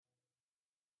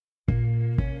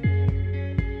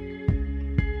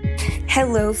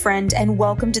Hello, friend, and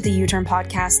welcome to the U-Turn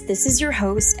Podcast. This is your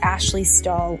host, Ashley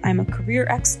Stahl. I'm a career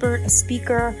expert, a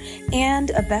speaker, and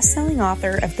a best-selling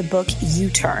author of the book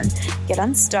U-Turn. Get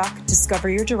unstuck, discover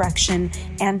your direction,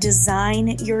 and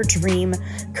design your dream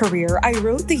career. I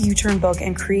wrote the U-Turn book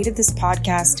and created this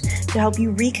podcast to help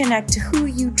you reconnect to who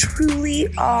you truly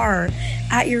are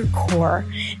at your core.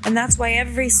 And that's why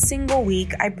every single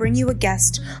week I bring you a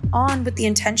guest on with the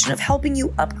intention of helping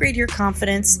you upgrade your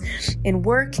confidence in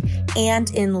work and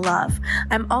in love.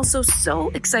 I'm also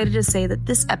so excited to say that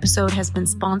this episode has been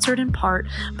sponsored in part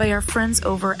by our friends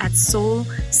over at Soul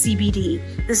CBD.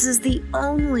 This is the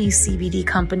only CBD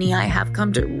company I have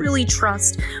come to really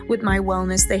trust with my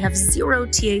wellness. They have zero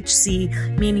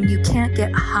THC, meaning you can't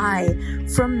get high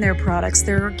from their products.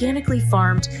 They're organically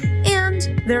farmed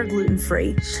and they're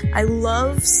gluten-free. I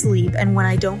love sleep, and when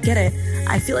I don't get it,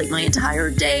 I feel like my entire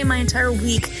day, my entire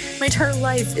week, my entire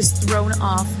life is thrown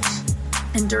off.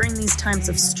 And during these times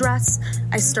of stress,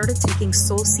 I started taking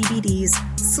Soul CBD's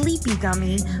Sleepy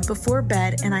Gummy before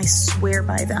bed, and I swear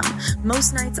by them.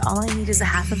 Most nights, all I need is a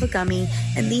half of a gummy,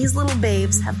 and these little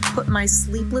babes have put my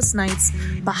sleepless nights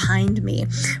behind me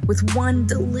with one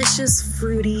delicious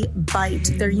fruity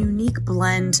bite. Their unique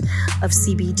blend of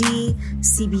CBD,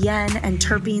 CBN, and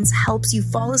terpenes helps you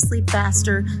fall asleep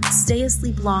faster, stay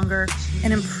asleep longer,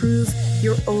 and improve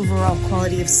your overall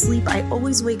quality of sleep. I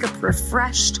always wake up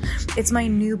refreshed. It's my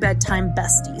new bedtime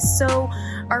bestie. So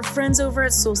our friends over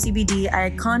at Soul CBD, I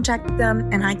contacted them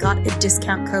and I got a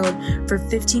discount code for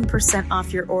 15%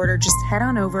 off your order. Just head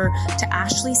on over to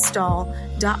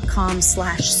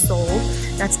ashleystahl.com/soul.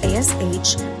 That's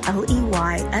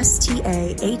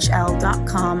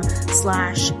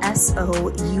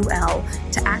ASHLEYSTAHL.com/SOUL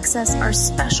to access our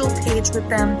special page with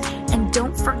them. And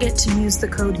don't forget to use the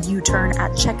code U-Turn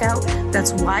at checkout.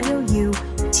 That's YOUTURN.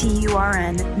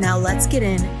 Now let's get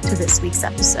into this week's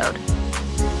episode.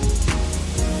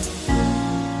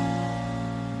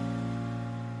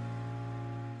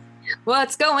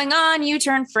 What's going on,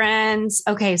 U-Turn friends?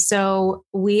 Okay, so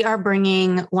we are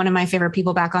bringing one of my favorite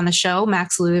people back on the show,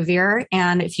 Max Lugavere.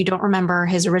 And if you don't remember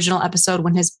his original episode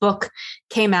when his book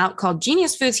came out called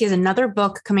Genius Foods, he has another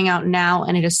book coming out now,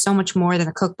 and it is so much more than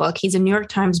a cookbook. He's a New York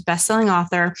Times bestselling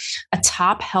author, a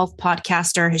top health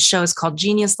podcaster. His show is called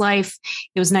Genius Life.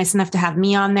 It was nice enough to have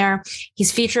me on there.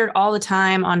 He's featured all the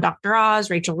time on Dr.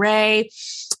 Oz, Rachel Ray.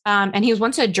 And he was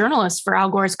once a journalist for Al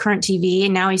Gore's Current TV,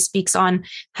 and now he speaks on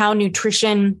how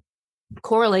nutrition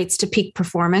correlates to peak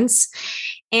performance.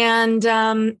 And,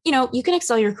 you can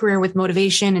excel your career with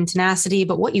motivation and tenacity,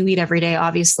 but what you eat every day,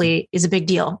 obviously, is a big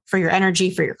deal for your energy,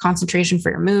 for your concentration, for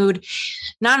your mood.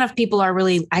 Not enough people are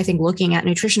really, I think, looking at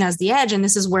nutrition as the edge. And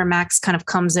this is where Max kind of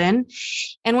comes in.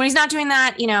 And when he's not doing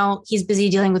that, he's busy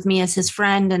dealing with me as his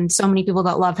friend and so many people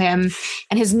that love him.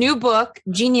 And his new book,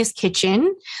 Genius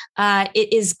Kitchen,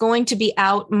 it is going to be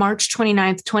out March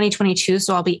 29th, 2022.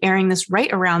 So I'll be airing this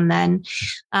right around then.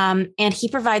 And he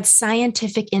provides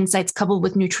scientific insights coupled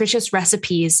with nutritious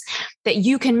recipes that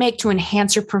you can make to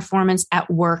enhance your performance at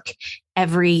work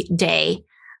every day.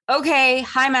 Okay.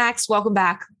 Hi, Max. Welcome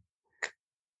back.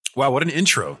 Wow. What an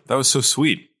intro. That was so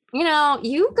sweet. You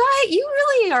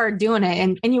really are doing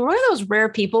it. And you're one of those rare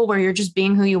people where you're just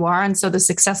being who you are. And so the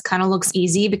success kind of looks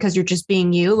easy because you're just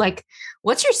being you. Like,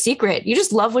 what's your secret? You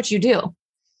just love what you do.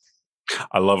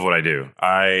 I love what I do.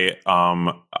 I've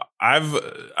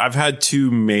had two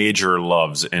major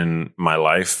loves in my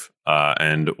life.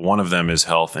 And one of them is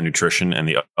health and nutrition, and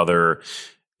the other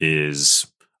is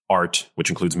art, which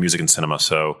includes music and cinema.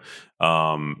 So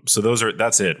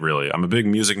that's it really. I'm a big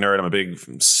music nerd. I'm a big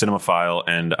cinemaphile,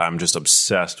 and I'm just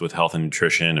obsessed with health and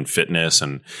nutrition and fitness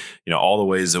and, all the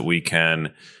ways that we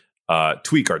can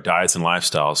tweak our diets and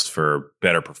lifestyles for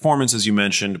better performance, as you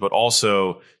mentioned, but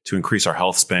also to increase our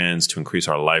health spans, to increase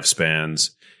our lifespans.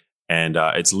 And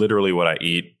it's literally what I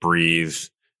eat, breathe,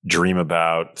 dream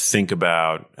about, think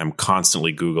about. I'm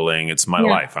constantly Googling. It's my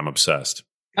life. I'm obsessed.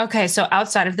 Okay. So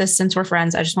outside of this, since we're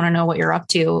friends, I just want to know what you're up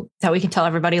to that we can tell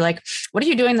everybody, like, what are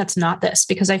you doing that's not this?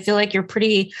 Because I feel like you've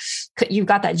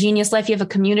got that genius life. You have a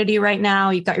community right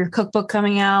now. You've got your cookbook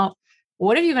coming out.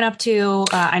 What have you been up to?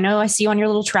 I know I see you on your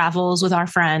little travels with our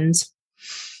friends.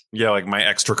 Yeah. Like my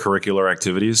extracurricular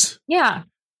activities. Yeah.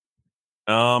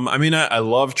 I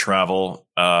love travel.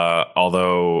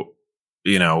 Although,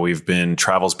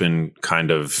 travel's been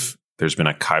there's been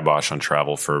a kibosh on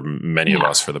travel for many of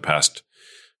us for the past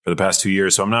 2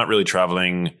 years. So I'm not really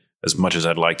traveling as much as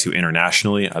I'd like to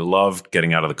internationally. I love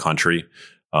getting out of the country.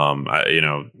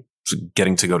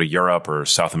 Getting to go to Europe or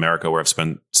South America, where I've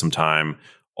spent some time,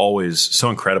 always so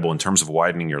incredible in terms of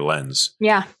widening your lens.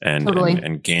 Yeah, and totally.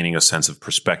 and gaining a sense of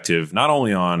perspective, not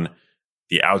only on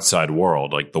the outside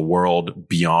world, like the world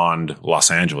beyond Los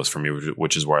Angeles for me,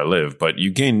 which is where I live. But you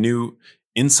gain new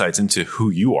insights into who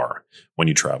you are when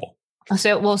you travel.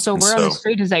 So where on the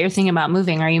street is that you're thinking about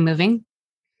moving? Are you moving?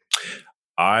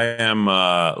 I am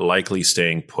likely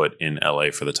staying put in LA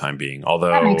for the time being.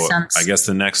 Although that makes sense. I guess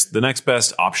the next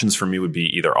best options for me would be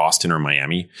either Austin or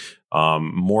Miami.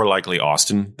 More likely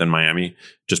Austin than Miami,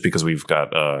 just because we've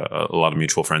got a lot of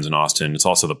mutual friends in Austin. It's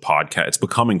also the podcast. It's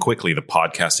becoming quickly the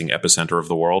podcasting epicenter of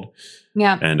the world.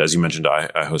 Yeah. And as you mentioned,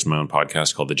 I host my own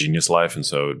podcast called The Genius Life. And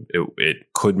so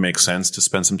it could make sense to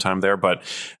spend some time there. But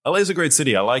LA is a great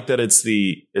city. I like that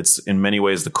it's in many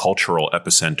ways the cultural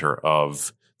epicenter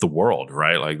of the world,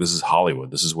 right? Like this is Hollywood.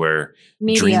 This is where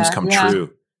dreams come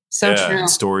true. So true.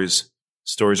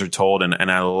 Stories are told.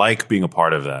 And I like being a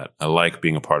part of that.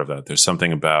 There's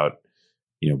something about,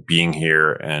 being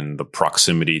here and the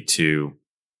proximity to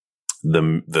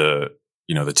the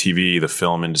TV, the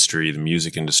film industry, the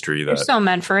music industry. You're so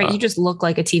meant for it. You just look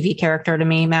like a TV character to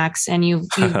me, Max. And you've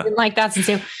been like that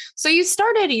since so you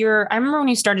started I remember when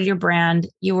you started your brand,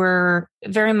 you were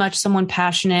very much someone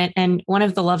passionate. And one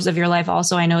of the loves of your life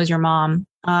also, I know, is your mom.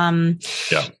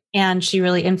 And she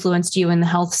really influenced you in the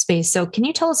health space. So can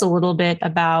you tell us a little bit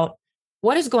about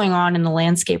what is going on in the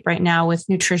landscape right now with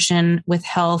nutrition, with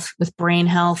health, with brain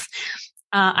health?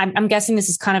 I'm guessing this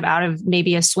is kind of out of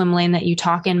maybe a swim lane that you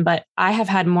talk in, but I have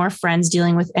had more friends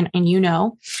dealing with, and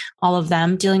all of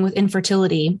them dealing with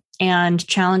infertility and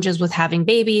challenges with having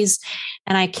babies.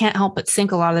 And I can't help but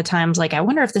think a lot of the times, like, I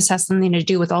wonder if this has something to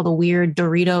do with all the weird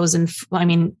Doritos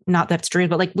and, not that it's Doritos,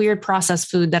 but like weird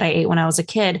processed food that I ate when I was a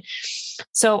kid.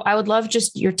 So I would love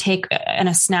just your take and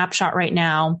a snapshot right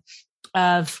now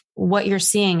of what you're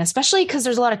seeing, especially because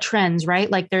there's a lot of trends, right?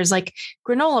 Like there's like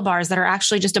granola bars that are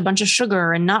actually just a bunch of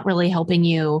sugar and not really helping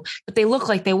you, but they look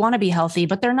like they want to be healthy,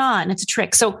 but they're not. And it's a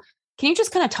trick. So can you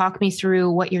just kind of talk me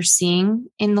through what you're seeing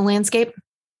in the landscape?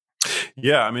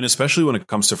 Yeah. Especially when it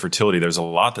comes to fertility, there's a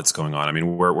lot that's going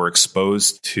on. We're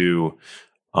exposed to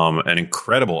an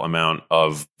incredible amount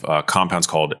of compounds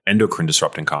called endocrine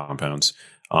disrupting compounds.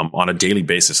 On a daily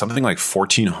basis, something like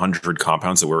 1,400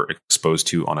 compounds that we're exposed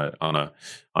to on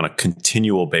a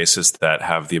continual basis that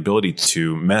have the ability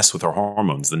to mess with our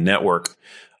hormones, the network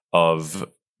of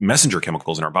messenger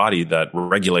chemicals in our body that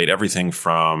regulate everything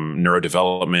from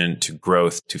neurodevelopment to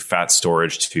growth to fat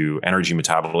storage to energy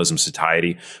metabolism,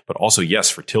 satiety, but also, yes,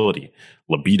 fertility,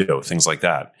 libido, things like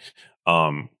that.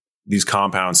 These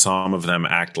compounds, some of them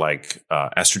act like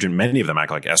estrogen. Many of them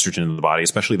act like estrogen in the body,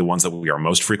 especially the ones that we are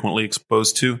most frequently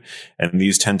exposed to. And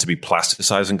these tend to be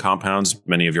plasticizing compounds.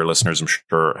 Many of your listeners, I'm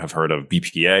sure, have heard of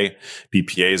BPA.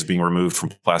 BPA is being removed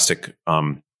from plastic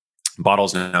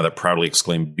bottles now that proudly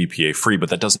exclaim BPA free, but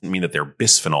that doesn't mean that they're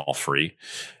bisphenol free.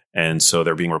 And so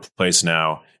they're being replaced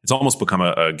now. It's almost become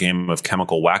a game of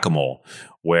chemical whack-a-mole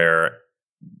where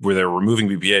they're removing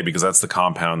BPA because that's the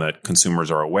compound that consumers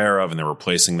are aware of, and they're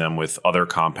replacing them with other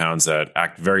compounds that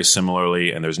act very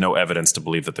similarly. And there's no evidence to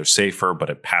believe that they're safer, but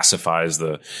it pacifies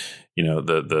the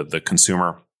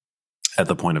consumer at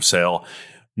the point of sale.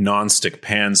 Non-stick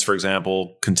pans, for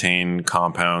example, contain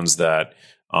compounds that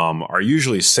are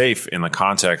usually safe in the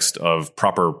context of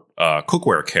proper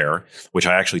cookware care, which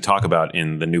I actually talk about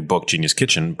in the new book, Genius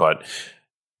Kitchen. But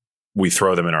we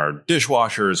throw them in our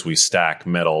dishwashers. We stack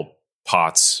metal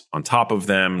pots on top of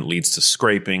them, leads to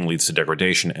scraping, leads to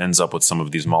degradation, ends up with some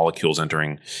of these molecules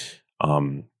entering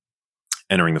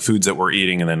the foods that we're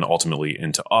eating, and then ultimately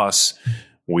into us.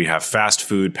 We have fast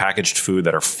food, packaged food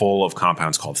that are full of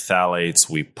compounds called phthalates.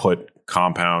 We put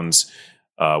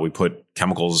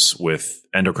chemicals with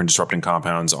endocrine disrupting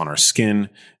compounds on our skin,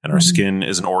 and our skin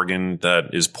is an organ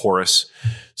that is porous.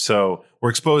 So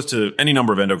we're exposed to any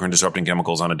number of endocrine disrupting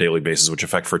chemicals on a daily basis, which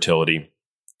affect fertility,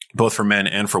 both for men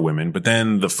and for women. But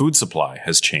then the food supply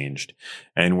has changed,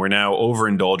 and we're now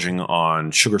overindulging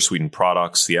on sugar sweetened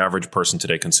products. The average person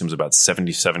today consumes about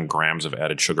 77 grams of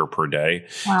added sugar per day.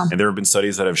 Wow. And there have been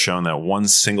studies that have shown that one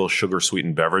single sugar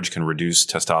sweetened beverage can reduce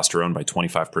testosterone by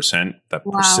 25%. That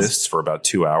persists for about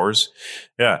 2 hours.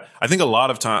 Yeah. I think a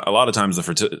lot of times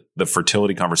the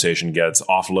fertility conversation gets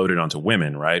offloaded onto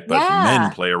women, right? But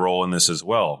men play a role in this as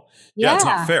well. Yeah, it's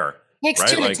not fair.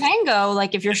 Takes two to tango.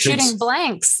 Like if you're shooting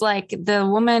blanks, like the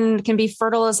woman can be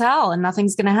fertile as hell and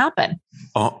nothing's going to happen.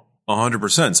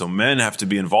 100%. So men have to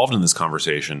be involved in this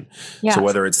conversation. Yeah. So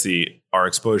whether it's our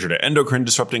exposure to endocrine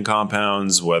disrupting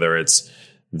compounds, whether it's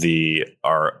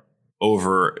our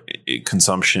over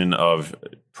consumption of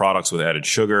products with added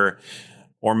sugar,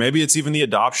 Or maybe it's even the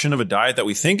adoption of a diet that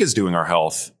we think is doing our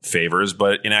health favors,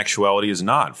 but in actuality is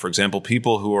not. For example,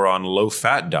 people who are on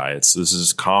low-fat diets. This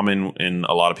is common in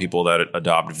a lot of people that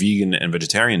adopt vegan and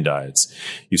vegetarian diets.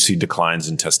 You see declines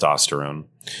in testosterone,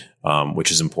 which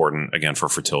is important, again, for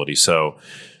fertility. So,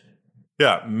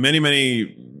 yeah,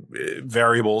 many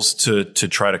variables to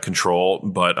try to control.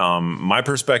 But my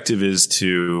perspective is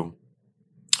to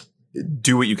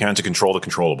do what you can to control the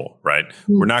controllable, right?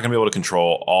 We're not going to be able to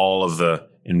control all of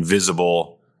the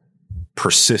invisible,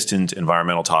 persistent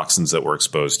environmental toxins that we're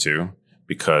exposed to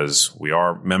because we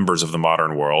are members of the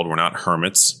modern world. We're not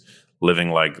hermits living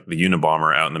like the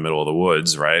Unabomber out in the middle of the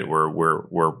woods, right?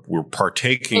 We're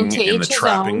partaking in the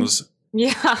trappings.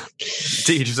 Yeah.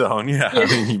 To each his own. Yeah. I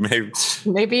mean, you may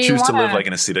choose to live like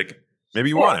an ascetic. Maybe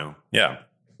you want to. Yeah.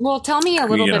 Well, tell me a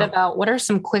little bit about what are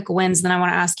some quick wins. Then I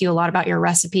want to ask you a lot about your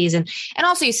recipes. And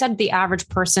also you said the average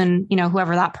person,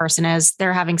 whoever that person is,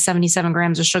 they're having 77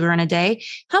 grams of sugar in a day.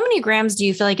 How many grams do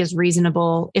you feel like is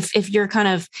reasonable if you're kind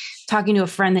of talking to a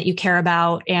friend that you care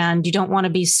about and you don't want to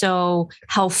be so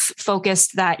health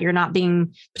focused that you're not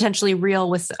being potentially real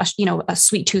with a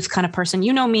sweet tooth kind of person?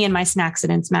 You know me and my snack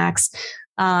accidents, Max.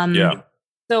 Yeah.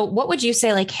 So what would you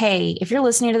say, like, hey, if you're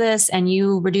listening to this and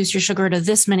you reduce your sugar to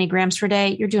this many grams per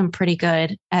day, you're doing pretty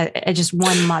good at just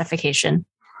one modification?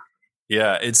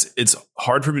 Yeah, it's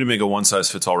hard for me to make a one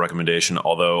size fits all recommendation,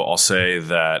 although I'll say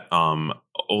that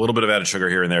a little bit of added sugar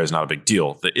here and there is not a big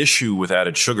deal. The issue with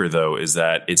added sugar, though, is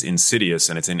that it's insidious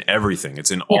and it's in everything.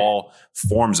 It's in all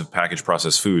forms of packaged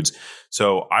processed foods.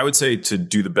 So I would say to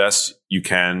do the best you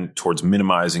can towards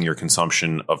minimizing your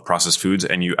consumption of processed foods,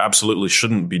 and you absolutely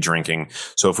shouldn't be drinking.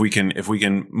 So if we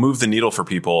can move the needle for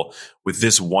people with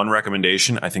this one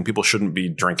recommendation, I think people shouldn't be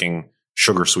drinking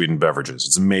sugar sweetened beverages.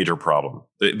 It's a major problem.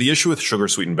 The issue with sugar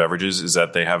sweetened beverages is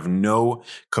that they have no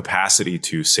capacity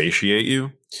to satiate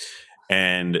you.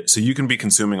 And so you can be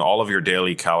consuming all of your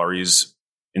daily calories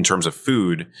in terms of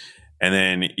food and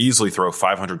then easily throw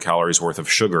 500 calories worth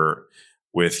of sugar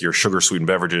with your sugar sweetened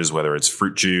beverages, whether it's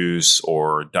fruit juice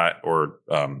or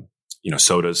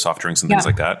sodas, soft drinks and things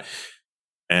like that.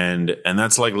 And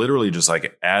that's like literally just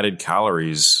like added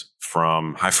calories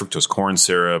from high fructose corn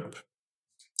syrup,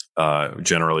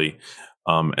 generally.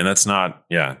 And that's not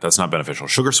beneficial.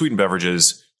 Sugar sweetened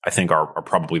beverages, I think are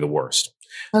probably the worst.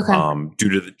 Okay.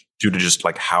 Due to just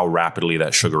like how rapidly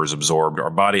that sugar is absorbed. Our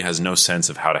body has no sense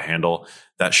of how to handle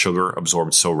that sugar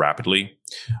absorbed so rapidly.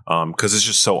 Cause it's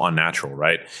just so unnatural,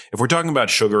 right? If we're talking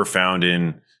about sugar found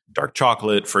in dark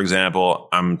chocolate, for example,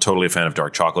 I'm totally a fan of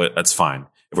dark chocolate. That's fine.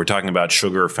 If we're talking about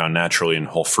sugar found naturally in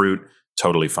whole fruit,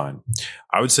 totally fine.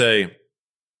 I would say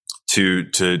to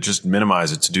just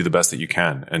minimize it, to do the best that you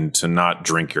can and to not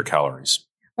drink your calories.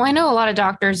 Well, I know a lot of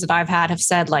doctors that I've had have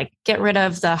said, like, get rid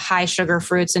of the high sugar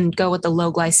fruits and go with the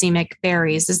low glycemic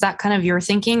berries. Is that kind of your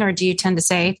thinking? Or do you tend to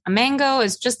say a mango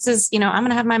is just as, I'm going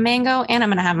to have my mango and I'm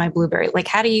going to have my blueberry? Like,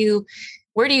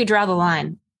 where do you draw the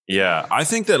line? Yeah, I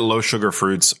think that low sugar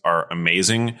fruits are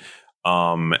amazing.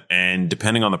 And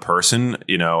depending on the person,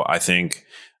 I think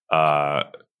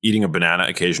eating a banana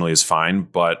occasionally is fine.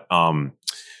 But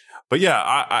yeah,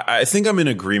 I think I'm in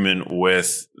agreement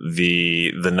with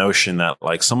the notion that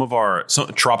like some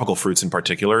tropical fruits in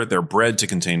particular, they're bred to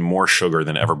contain more sugar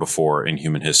than ever before in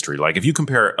human history. Like if you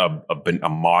compare a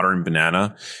modern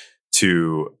banana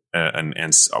to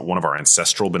one of our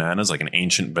ancestral bananas, like an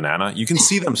ancient banana, you can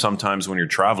see them sometimes when you're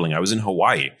traveling. I was in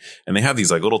Hawaii and they have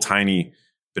these like little tiny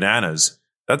bananas.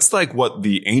 That's like what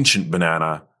the ancient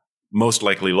banana most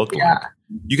likely looked like.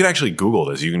 You can actually Google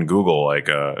this. You can Google like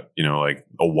a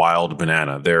wild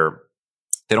banana.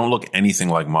 They don't look anything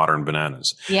like modern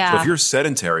bananas. Yeah. So if you're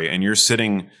sedentary and you're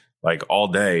sitting like all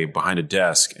day behind a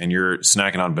desk and you're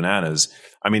snacking on bananas,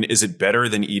 I mean, is it better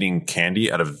than eating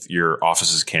candy out of your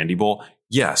office's candy bowl?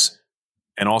 Yes.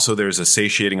 And also there's a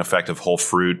satiating effect of whole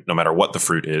fruit, no matter what the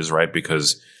fruit is, right?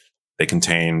 Because they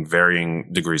contain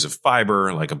varying degrees of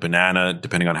fiber, like a banana,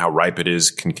 depending on how ripe it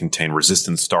is, can contain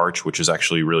resistant starch, which is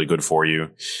actually really good for you,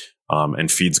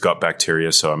 and feeds gut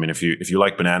bacteria. So, I mean, if you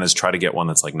like bananas, try to get one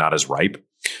that's like not as ripe.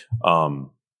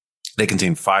 They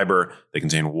contain fiber, they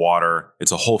contain water.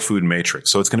 It's a whole food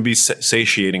matrix. So it's going to be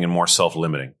satiating and more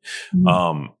self-limiting.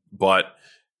 Mm-hmm. But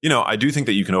I do think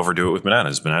that you can overdo it with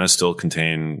bananas. Bananas still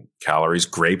contain calories.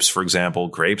 Grapes, for example,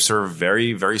 grapes are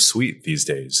very, very sweet these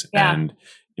days. Yeah. And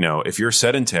if you're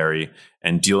sedentary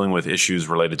and dealing with issues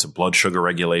related to blood sugar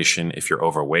regulation, if you're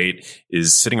overweight,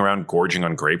 is sitting around gorging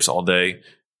on grapes all day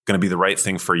going to be the right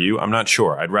thing for you? I'm not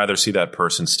sure. I'd rather see that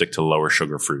person stick to lower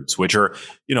sugar fruits, which are,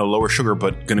 lower sugar,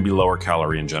 but going to be lower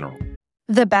calorie in general.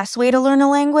 The best way to learn a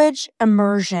language?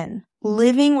 Immersion.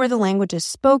 Living where the language is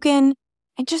spoken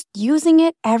and just using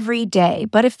it every day.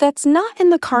 But if that's not in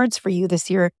the cards for you this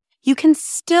year, you can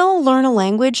still learn a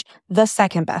language the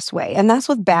second best way, and that's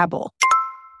with Babbel.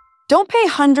 Don't pay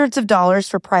hundreds of dollars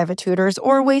for private tutors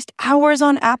or waste hours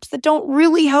on apps that don't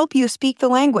really help you speak the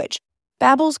language.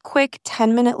 Babbel's quick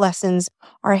 10-minute lessons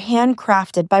are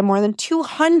handcrafted by more than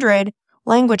 200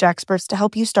 language experts to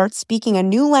help you start speaking a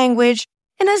new language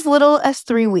in as little as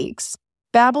 3 weeks.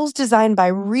 Babbel's designed by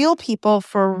real people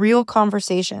for real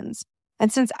conversations.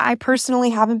 And since I personally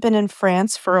haven't been in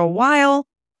France for a while,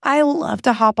 I love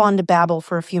to hop onto Babbel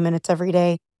for a few minutes every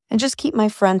day and just keep my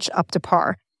French up to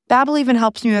par. Babbel even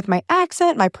helps me with my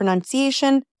accent, my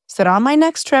pronunciation, so that on my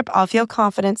next trip, I'll feel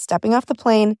confident stepping off the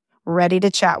plane, ready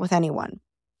to chat with anyone.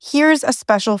 Here's a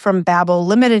special from Babbel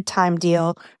limited time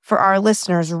deal for our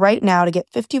listeners right now to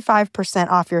get 55%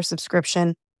 off your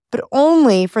subscription, but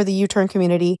only for the U-Turn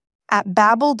community at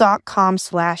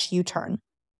babbel.com/U-Turn.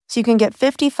 So you can get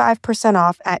 55%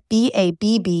 off at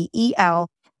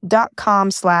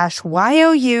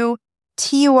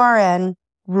babbel.com/YOUTURN.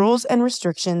 Rules and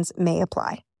restrictions may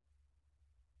apply.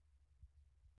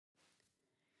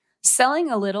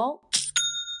 Selling a little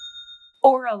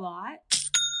or a lot?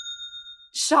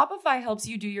 Shopify helps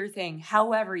you do your thing,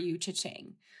 however you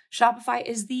cha-ching. Shopify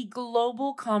is the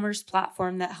global commerce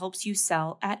platform that helps you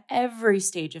sell at every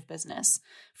stage of business.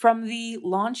 From the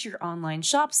launch your online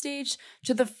shop stage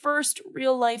to the first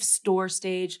real-life store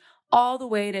stage, all the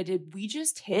way to did we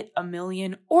just hit 1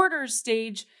 million orders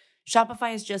stage,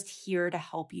 Shopify is just here to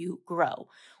help you grow.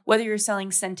 Whether you're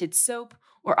selling scented soap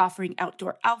or offering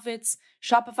outdoor outfits,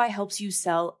 Shopify helps you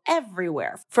sell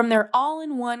everywhere. From their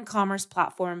all-in-one commerce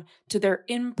platform to their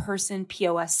in-person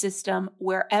POS system,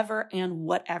 wherever and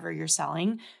whatever you're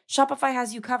selling, Shopify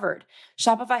has you covered.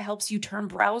 Shopify helps you turn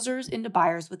browsers into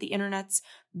buyers with the internet's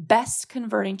best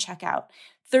converting checkout,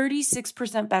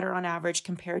 36% better on average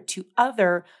compared to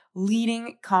other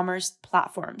leading commerce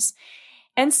platforms.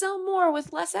 And sell more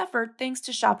with less effort thanks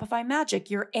to Shopify Magic,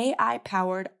 your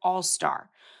AI-powered all-star.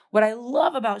 What I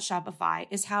love about Shopify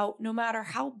is how no matter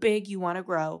how big you want to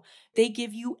grow, they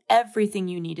give you everything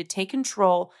you need to take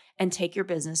control and take your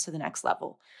business to the next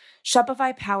level.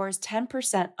 Shopify powers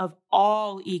 10% of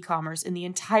all e-commerce in the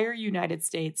entire United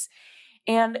States,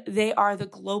 and they are the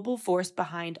global force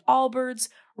behind Allbirds,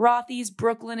 Rothy's,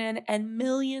 Brooklinen, and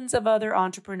millions of other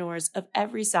entrepreneurs of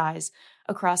every size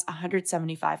across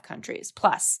 175 countries.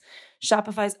 Plus,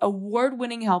 Shopify's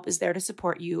award-winning help is there to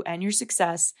support you and your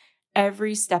success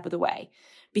every step of the way.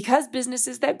 Because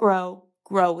businesses that grow,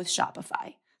 grow with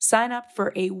Shopify. Sign up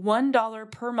for a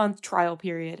 $1 per month trial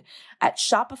period at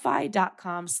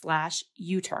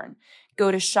shopify.com/U-Turn. Go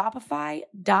to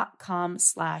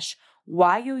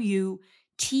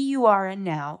shopify.com/YOUTURN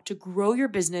now to grow your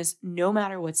business no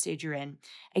matter what stage you're in.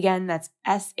 Again, that's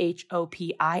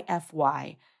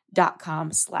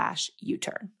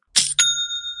shopify.com/U-Turn.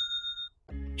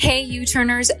 Hey,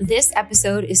 U-Turners, this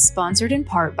episode is sponsored in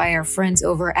part by our friends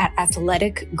over at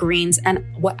Athletic Greens. And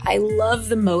what I love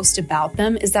the most about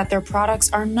them is that their products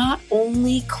are not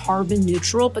only carbon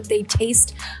neutral, but they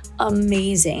taste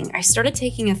amazing. I started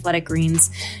taking Athletic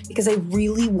Greens because I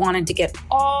really wanted to get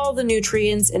all the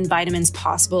nutrients and vitamins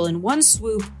possible in one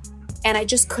swoop. And I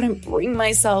just couldn't bring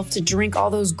myself to drink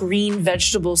all those green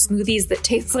vegetable smoothies that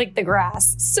taste like the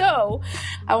grass. So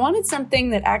I wanted something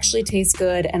that actually tastes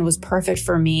good and was perfect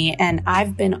for me. And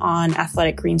I've been on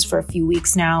Athletic Greens for a few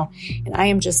weeks now, and I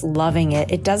am just loving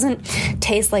it. It doesn't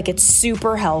taste like it's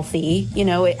super healthy. You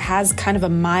know, it has kind of a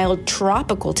mild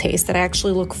tropical taste that I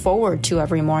actually look forward to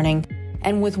every morning.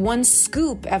 And with one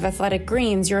scoop of Athletic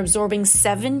Greens, you're absorbing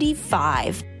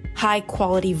 75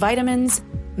 high-quality vitamins,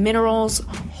 minerals,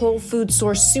 whole food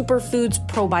source superfoods,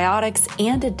 probiotics,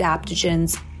 and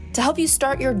adaptogens to help you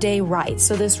start your day right.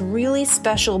 So this really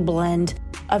special blend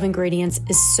of ingredients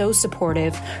is so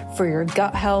supportive for your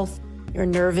gut health, your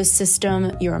nervous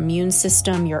system, your immune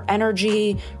system, your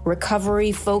energy,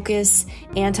 recovery, focus,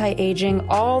 anti-aging,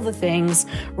 all the things.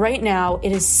 Right now,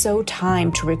 it is so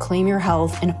time to reclaim your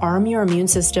health and arm your immune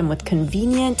system with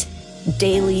convenient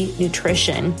daily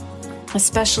nutrition,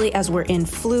 especially as we're in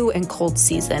flu and cold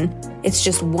season. It's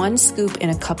just one scoop in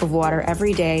a cup of water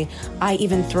every day. I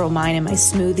even throw mine in my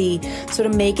smoothie. So to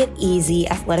make it easy,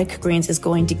 Athletic Greens is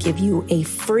going to give you a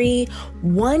free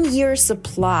 1-year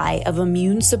supply of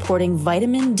immune-supporting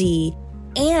vitamin D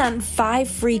and 5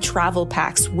 free travel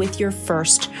packs with your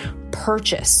first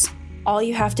purchase. All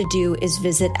you have to do is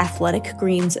visit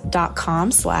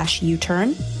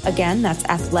athleticgreens.com/U-Turn. Again, that's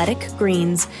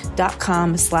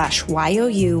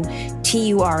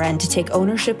athleticgreens.com/YOUTURN to take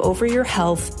ownership over your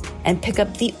health and pick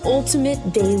up the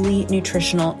ultimate daily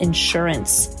nutritional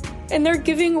insurance. And they're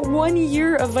giving 1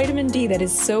 year of vitamin D. That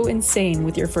is so insane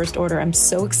with your first order. I'm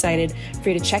so excited for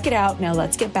you to check it out. Now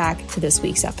let's get back to this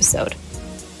week's episode.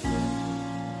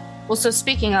 Well, so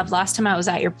speaking of, last time I was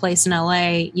at your place in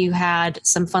LA, you had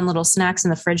some fun little snacks in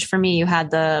the fridge for me. You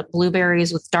had the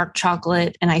blueberries with dark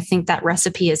chocolate, and I think that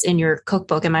recipe is in your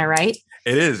cookbook. Am I right?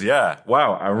 It is, yeah.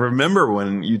 Wow, I remember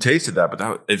when you tasted that,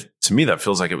 but to me, that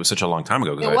feels like it was such a long time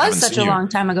ago. It was such a long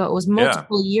time ago. It was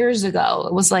multiple years ago.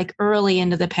 It was like early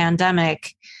into the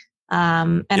pandemic. I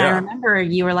remember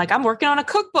you were like, I'm working on a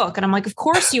cookbook. And I'm like, of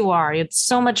course you are. It's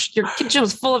so much, your kitchen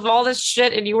was full of all this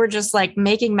shit and you were just like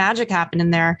making magic happen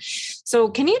in there. So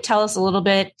can you tell us a little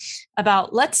bit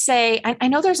about, let's say, I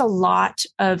know there's a lot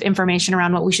of information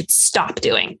around what we should stop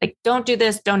doing. Like, don't do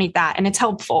this, don't eat that. And it's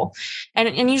helpful.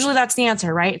 And usually that's the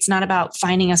answer, right? It's not about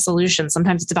finding a solution.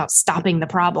 Sometimes it's about stopping the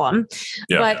problem.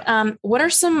 Yeah. But what are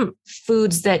some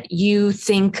foods that you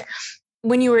think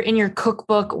when you were in your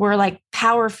cookbook were like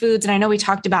power foods? And I know we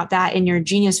talked about that in your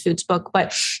Genius Foods book,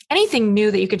 but anything new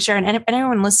that you could share? And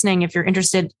anyone listening, if you're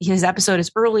interested, his episode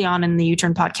is early on in the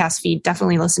U-Turn podcast feed.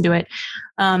 Definitely listen to it.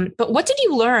 But what did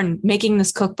you learn making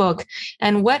this cookbook?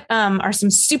 And what are some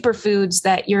superfoods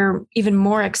that you're even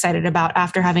more excited about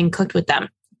after having cooked with them?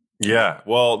 Yeah,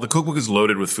 well, the cookbook is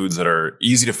loaded with foods that are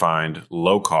easy to find,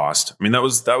 low cost. I mean, that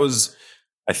was,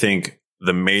 I think,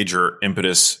 the major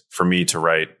impetus for me to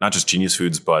write not just Genius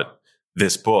Foods, but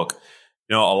this book.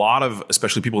 You know, a lot of,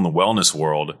 especially people in the wellness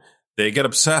world, they get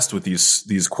obsessed with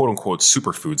these quote unquote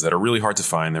superfoods that are really hard to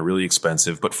find. They're really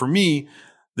expensive. But for me,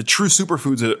 the true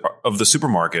superfoods of the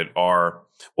supermarket are,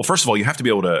 well, first of all, you have to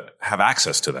be able to have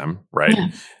access to them, right? Yeah.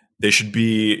 They should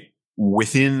be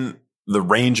within the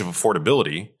range of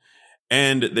affordability.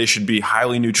 And they should be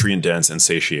highly nutrient dense and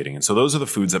satiating. And so those are the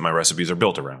foods that my recipes are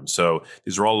built around. So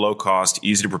these are all low cost,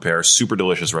 easy to prepare, super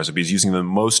delicious recipes using the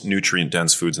most nutrient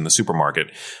dense foods in the supermarket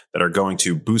that are going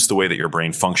to boost the way that your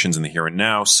brain functions in the here and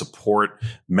now, support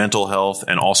mental health,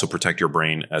 and also protect your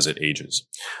brain as it ages.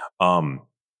 I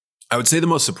would say the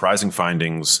most surprising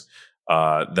findings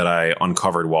that I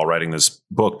uncovered while writing this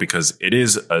book, because it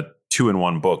is a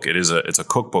 2-in-1 book. It's a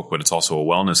cookbook, but it's also a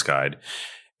wellness guide.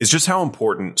 It's just how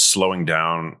important slowing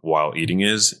down while eating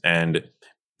is. And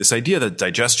this idea that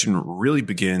digestion really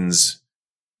begins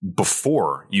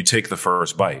before you take the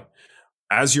first bite.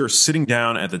 As you're sitting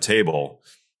down at the table,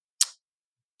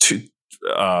 to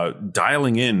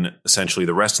dialing in essentially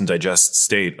the rest and digest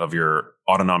state of your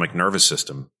autonomic nervous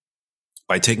system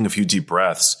by taking a few deep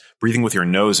breaths, breathing with your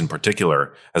nose in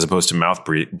particular, as opposed to mouth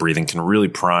breathing, can really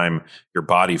prime your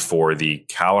body for the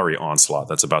calorie onslaught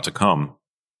that's about to come.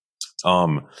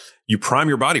 You prime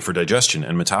your body for digestion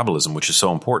and metabolism, which is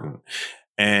so important.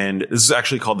 And this is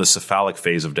actually called the cephalic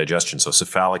phase of digestion. So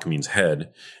cephalic means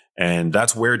head. And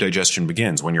that's where digestion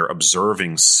begins, when you're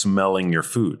observing, smelling your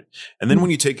food. And then when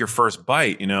you take your first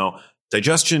bite,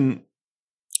 digestion,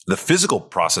 the physical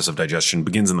process of digestion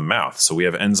begins in the mouth. So we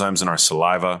have enzymes in our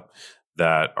saliva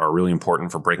that are really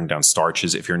important for breaking down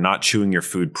starches. If you're not chewing your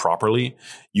food properly,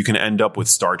 you can end up with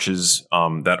starches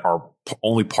that are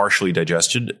only partially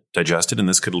digested, and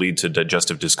this could lead to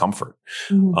digestive discomfort.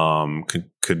 Mm-hmm.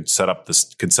 Could set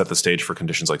the stage for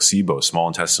conditions like SIBO, small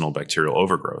intestinal bacterial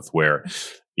overgrowth, where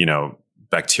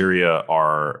bacteria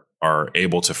are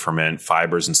able to ferment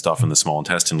fibers and stuff in the small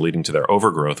intestine, leading to their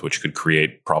overgrowth, which could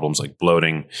create problems like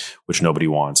bloating, which nobody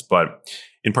wants. But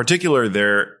in particular,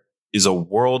 there is a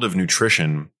world of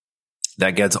nutrition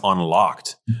that gets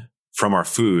unlocked from our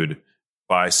food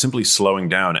by simply slowing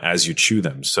down as you chew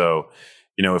them. So,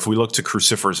 if we look to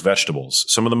cruciferous vegetables,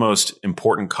 some of the most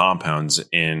important compounds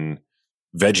in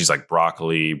veggies like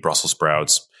broccoli, Brussels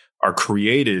sprouts are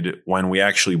created when we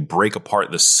actually break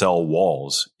apart the cell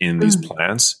walls in these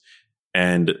plants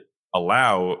and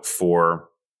allow for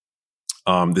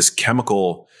this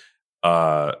chemical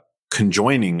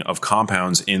conjoining of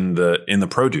compounds in the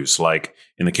produce. Like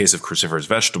in the case of cruciferous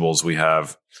vegetables, we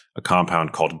have a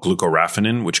compound called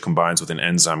glucoraphanin, which combines with an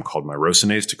enzyme called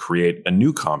myrosinase to create a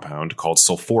new compound called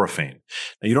sulforaphane.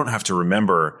 Now, you don't have to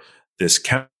remember this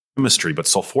chemistry, but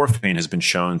sulforaphane has been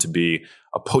shown to be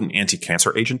a potent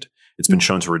anti-cancer agent. It's been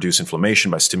shown to reduce inflammation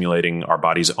by stimulating our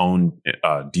body's own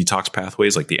detox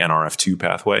pathways, like the NRF2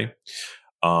 pathway.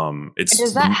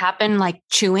 Does that happen like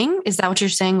chewing? Is that what you're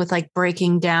saying with like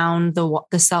breaking down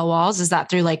the cell walls? Is that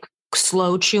through like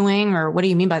slow chewing, or what do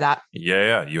you mean by that?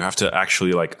 Yeah. You have to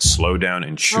actually like slow down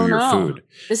and chew your food.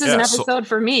 This is an episode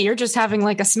for me. You're just having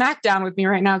like a smackdown with me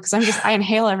right now because I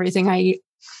inhale everything I eat.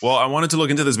 Well, I wanted to look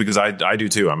into this because I do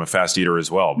too. I'm a fast eater as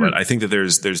well, but I think that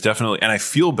there's definitely, and I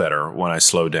feel better when I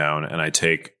slow down and I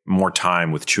take more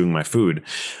time with chewing my food.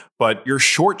 but you're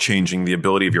shortchanging the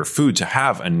ability of your food to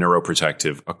have a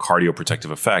neuroprotective, a cardioprotective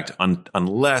effect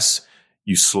unless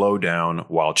you slow down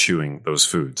while chewing those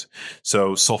foods.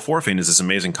 So sulforaphane is this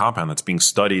amazing compound that's being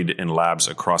studied in labs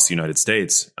across the United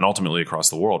States and ultimately across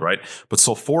the world, right? But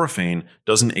sulforaphane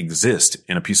doesn't exist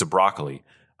in a piece of broccoli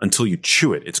until you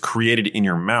chew it. It's created in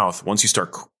your mouth once you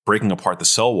start breaking apart the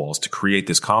cell walls to create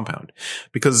this compound.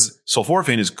 Because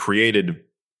sulforaphane is created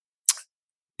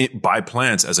by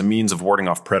plants as a means of warding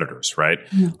off predators, right?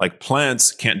 Mm. Like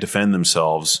plants can't defend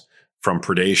themselves from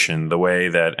predation the way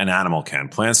that an animal can.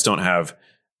 Plants don't have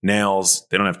nails,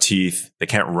 they don't have teeth, they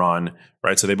can't run,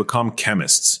 right? So they become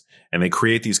chemists and they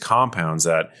create these compounds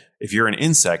that if you're an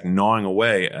insect gnawing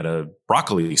away at a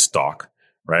broccoli stalk,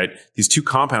 right? These two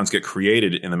compounds get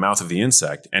created in the mouth of the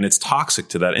insect and it's toxic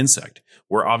to that insect.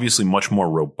 We're obviously much more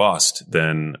robust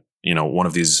than, one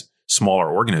of these smaller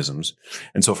organisms.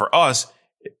 And so for us,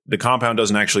 the compound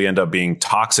doesn't actually end up being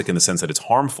toxic in the sense that it's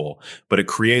harmful, but it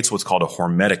creates what's called a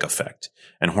hormetic effect.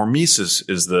 And hormesis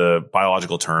is the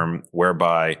biological term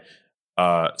whereby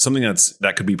something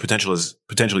that could be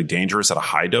potentially dangerous at a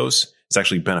high dose is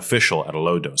actually beneficial at a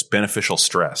low dose. Beneficial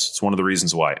stress. It's one of the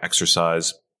reasons why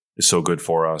exercise is so good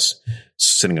for us.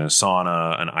 Sitting in a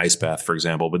sauna, an ice bath, for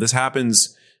example. But this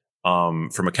happens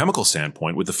from a chemical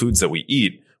standpoint with the foods that we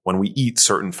eat when we eat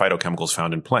certain phytochemicals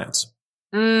found in plants.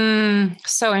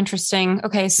 So interesting.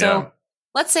 Okay. So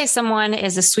let's say someone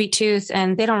is a sweet tooth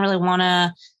and they don't really want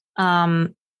to,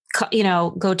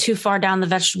 go too far down the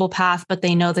vegetable path, but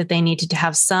they know that they need to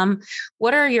have some.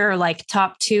 What are your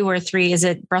top 2 or 3? Is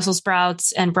it Brussels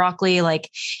sprouts and broccoli?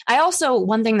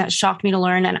 One thing that shocked me to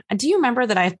learn, and do you remember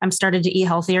that I'm started to eat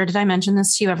healthier? Did I mention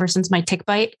this to you ever since my tick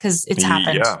bite? Because it's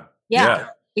happened. Yeah,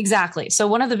 exactly. So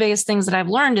one of the biggest things that I've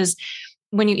learned is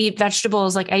when you eat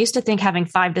vegetables, I used to think having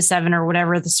 5 to 7 or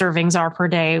whatever the servings are per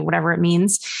day, whatever it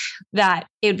means, that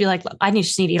it would be I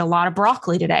just need to eat a lot of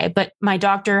broccoli today. But my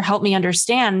doctor helped me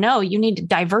understand, no, you need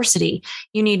diversity.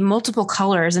 You need multiple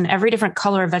colors, and every different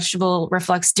color of vegetable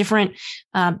reflects different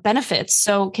benefits.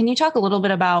 So can you talk a little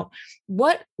bit about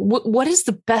what is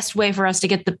the best way for us to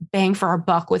get the bang for our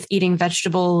buck with eating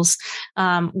vegetables?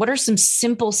 What are some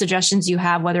simple suggestions you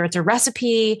have, whether it's a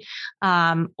recipe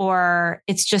or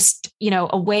it's just,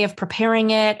 a way of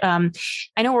preparing it? I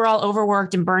know we're all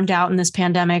overworked and burned out in this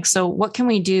pandemic. So what can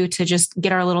we do to just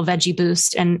get our little veggie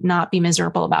boost and not be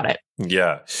miserable about it?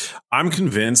 Yeah, I'm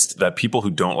convinced that people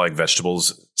who don't like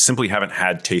vegetables simply haven't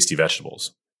had tasty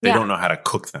vegetables. They don't know how to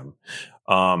cook them.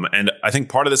 And I think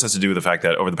part of this has to do with the fact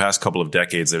that over the past couple of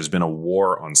decades, there's been a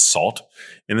war on salt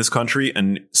in this country,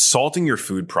 and salting your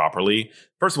food properly.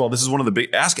 First of all, this is one of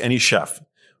the ask any chef,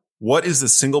 what is the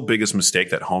single biggest mistake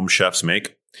that home chefs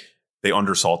make? They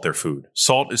undersalt their food.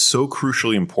 Salt is so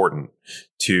crucially important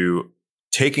to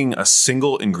taking a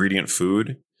single ingredient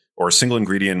food or a single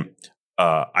ingredient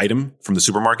item from the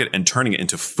supermarket and turning it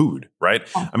into food, right?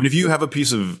 I mean, if you have a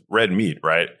piece of red meat,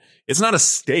 right? It's not a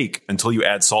steak until you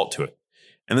add salt to it.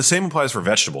 And the same applies for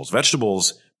vegetables.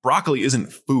 Broccoli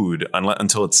isn't food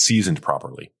until it's seasoned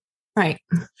properly. Right.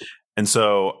 And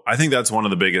so I think that's one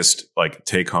of the biggest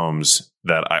take homes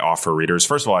that I offer readers.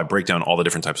 First of all, I break down all the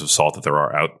different types of salt that there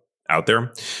are out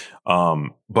there.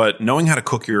 But knowing how to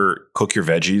cook your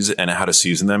veggies and how to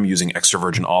season them using extra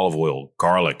virgin olive oil,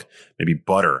 garlic, maybe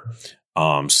butter,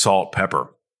 salt,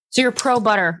 pepper. So you're pro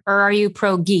butter or are you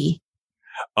pro ghee?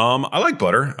 I like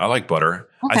butter.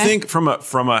 Okay. I think from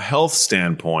a health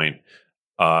standpoint,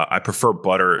 I prefer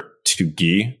butter to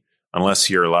ghee unless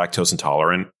you're lactose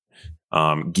intolerant.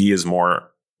 Ghee is more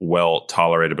well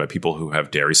tolerated by people who have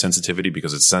dairy sensitivity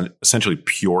because it's essentially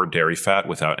pure dairy fat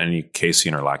without any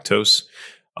casein or lactose.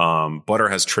 Butter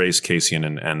has trace casein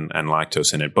and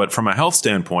lactose in it. But from a health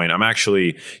standpoint, I'm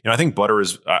actually, I think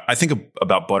I think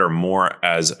about butter more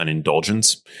as an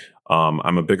indulgence.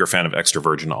 I'm a bigger fan of extra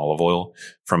virgin olive oil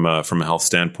from a health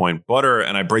standpoint. Butter,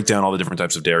 and I break down all the different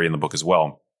types of dairy in the book as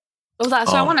well. So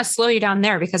I want to slow you down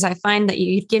there because I find that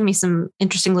you give me some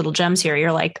interesting little gems here.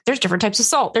 You're there's different types of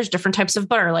salt. There's different types of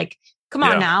butter. Come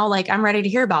on now. I'm ready to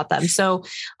hear about them. So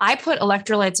I put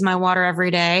electrolytes in my water every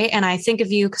day. And I think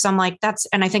of you because I'm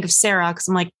and I think of Sarah because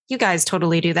I'm you guys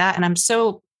totally do that. And I'm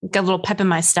so got a little pep in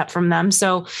my step from them.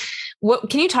 So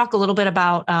can you talk a little bit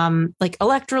about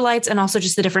electrolytes and also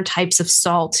just the different types of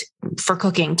salt for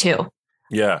cooking too?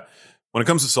 Yeah. When it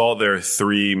comes to salt, there are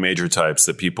 3 major types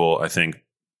that people, I think,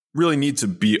 really need to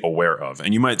be aware of.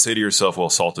 And you might say to yourself, well,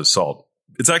 salt is salt.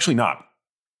 It's actually not.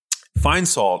 Fine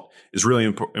salt is really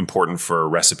important for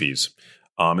recipes.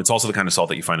 It's also the kind of salt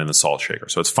that you find in the salt shaker.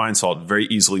 So it's fine salt, very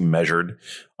easily measured.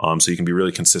 So you can be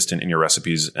really consistent in your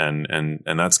recipes. And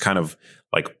that's kind of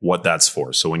like what that's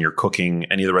for. So when you're cooking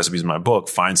any of the recipes in my book,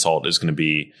 fine salt is going to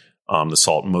be the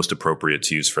salt most appropriate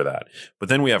to use for that. But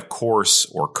then we have coarse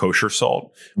or kosher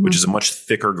salt, which is a much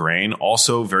thicker grain,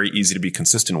 also very easy to be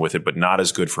consistent with it, but not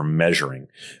as good for measuring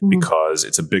because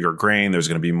it's a bigger grain. There's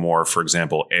going to be more, for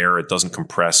example, air. It doesn't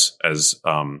compress as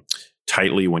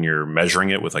tightly when you're measuring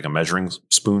it with like a measuring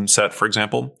spoon set, for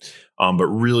example. But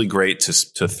really great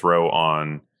to throw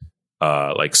on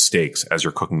like steaks as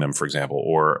you're cooking them, for example,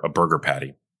 or a burger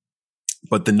patty.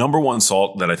 But the number one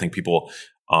salt that I think people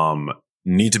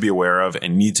need to be aware of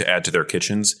and need to add to their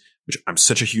kitchens, which I'm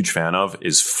such a huge fan of,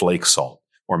 is flake salt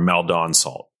or Maldon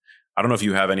salt. I don't know if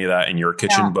you have any of that in your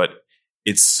kitchen, but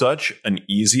it's such an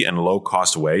easy and low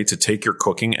cost way to take your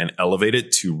cooking and elevate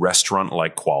it to restaurant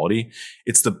like quality.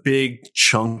 It's the big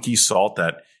chunky salt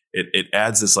that it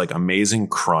adds this like amazing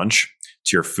crunch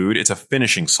to your food. It's a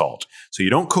finishing salt. So you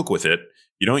don't cook with it.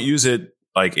 You don't use it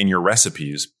like in your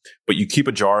recipes, but you keep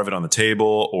a jar of it on the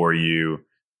table, or you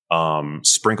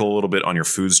sprinkle a little bit on your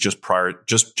foods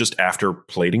just after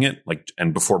plating it, like,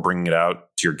 and before bringing it out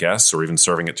to your guests, or even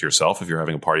serving it to yourself if you're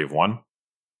having a party of one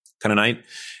kind of night.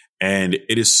 And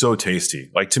it is so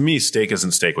tasty. Like, to me, steak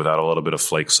isn't steak without a little bit of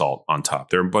flake salt on top.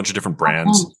 There are a bunch of different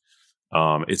brands.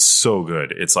 It's so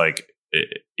good. It's like,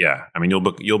 I mean,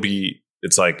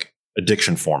 it's like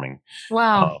addiction forming.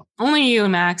 Wow. Only you,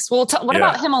 Max. Well, what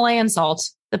about Himalayan salt,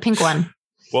 the pink one?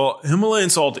 Well, Himalayan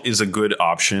salt is a good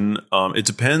option. It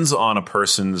depends on a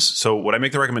person's. So would I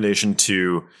make the recommendation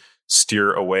to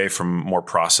steer away from more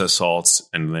processed salts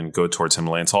and then go towards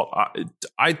Himalayan salt?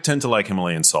 I tend to like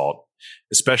Himalayan salt,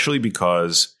 especially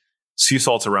because sea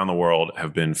salts around the world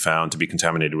have been found to be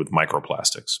contaminated with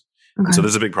microplastics. Okay. So this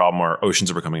is a big problem. Our oceans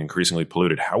are becoming increasingly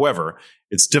polluted. However,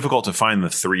 it's difficult to find the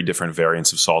 3 different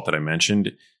variants of salt that I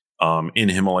mentioned in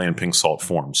Himalayan pink salt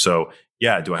form. So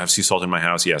yeah, do I have sea salt in my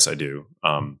house? Yes, I do.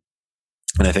 And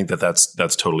I think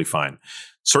that's totally fine.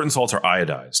 Certain salts are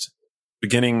iodized.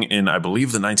 Beginning in, I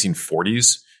believe, the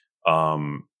 1940s,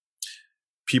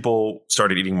 people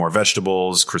started eating more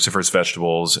vegetables, cruciferous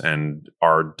vegetables, and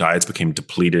our diets became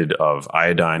depleted of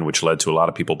iodine, which led to a lot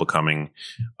of people becoming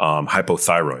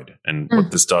hypothyroid. And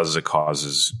what this does is it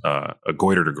causes a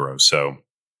goiter to grow. So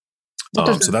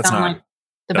that's not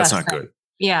good.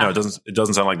 Yeah. No, it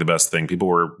doesn't sound like the best thing. People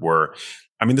were,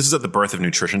 I mean, this is at the birth of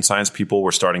nutrition science. People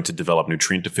were starting to develop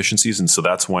nutrient deficiencies. And so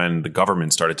that's when the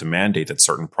government started to mandate that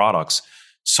certain products,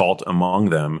 salt among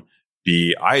them,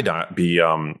 be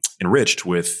enriched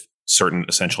with certain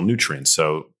essential nutrients.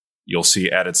 So you'll see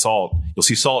added salt. You'll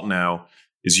see salt now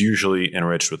is usually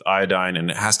enriched with iodine, and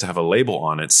it has to have a label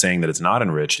on it saying that it's not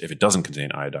enriched if it doesn't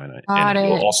contain iodine.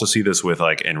 You'll also see this with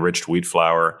like enriched wheat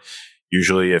flour.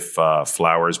 Usually if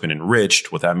flour has been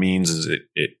enriched, what that means is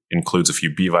it includes a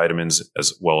few B vitamins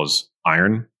as well as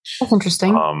iron. That's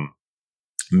interesting.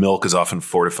 Milk is often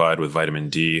fortified with vitamin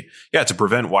D. Yeah, to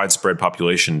prevent widespread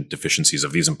population deficiencies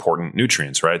of these important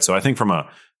nutrients, right? So I think from a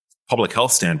public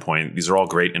health standpoint, these are all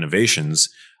great innovations.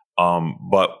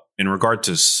 But in regard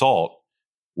to salt,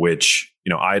 which,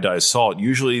 iodized salt,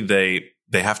 usually they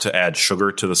have to add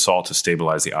sugar to the salt to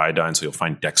stabilize the iodine. So you'll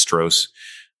find dextrose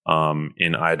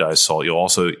in iodized salt.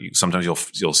 Sometimes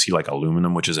you'll see like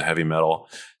aluminum, which is a heavy metal.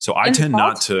 So I tend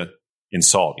not to in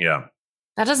salt. Yeah.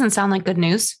 That doesn't sound like good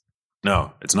news.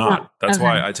 No, it's not. That's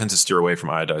why I tend to steer away from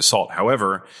iodized salt.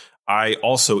 However, I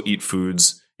also eat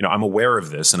foods, I'm aware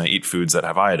of this, and I eat foods that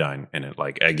have iodine in it,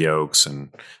 like egg yolks, and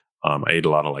I eat a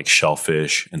lot of like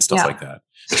shellfish and stuff like that.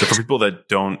 So for people that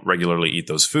don't regularly eat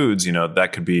those foods, that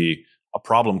could be a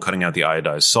problem cutting out the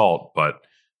iodized salt. But,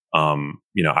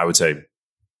 I would say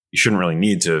you shouldn't really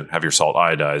need to have your salt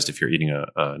iodized if you're eating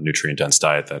a nutrient-dense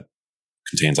diet that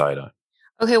contains iodine.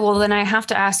 Okay, well, then I have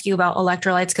to ask you about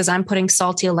electrolytes, because I'm putting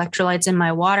salty electrolytes in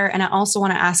my water. And I also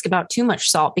want to ask about too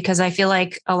much salt, because I feel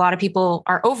like a lot of people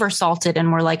are oversalted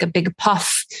and we're like a big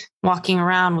puff walking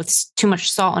around with too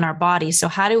much salt in our body. So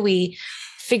how do we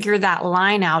figure that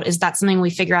line out? Is that something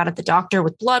we figure out at the doctor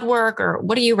with blood work? Or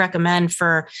what do you recommend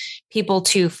for people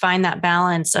to find that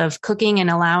balance of cooking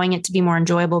and allowing it to be more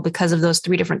enjoyable because of those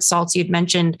 3 different salts you'd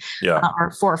mentioned,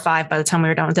 or 4 or 5 by the time we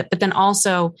were done with it? But then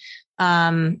also,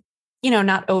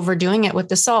 not overdoing it with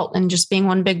the salt and just being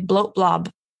one big bloat blob.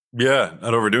 Yeah,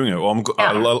 not overdoing it. Well,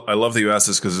 I love that you asked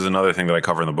this, because there's another thing that I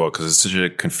cover in the book, because it's such a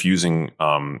confusing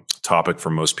topic for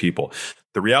most people.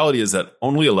 The reality is that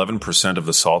only 11% of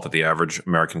the salt that the average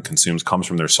American consumes comes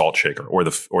from their salt shaker or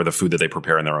the food that they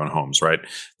prepare in their own homes, right?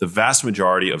 The vast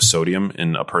majority of sodium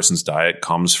in a person's diet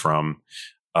comes from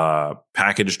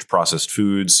packaged processed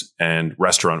foods, and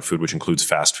restaurant food, which includes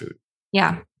fast food.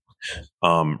 Yeah.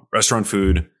 Restaurant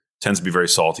food tends to be very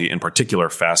salty, in particular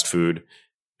fast food,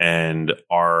 and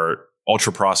our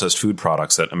ultra processed food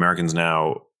products that Americans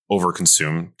now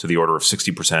overconsume to the order of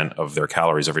 60% of their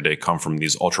calories every day come from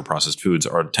these ultra processed foods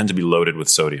tend to be loaded with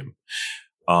sodium.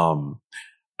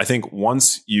 I think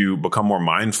once you become more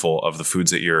mindful of the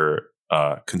foods that you're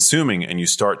consuming and you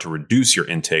start to reduce your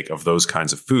intake of those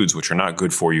kinds of foods, which are not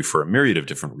good for you for a myriad of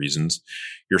different reasons,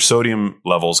 your sodium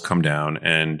levels come down.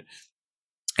 And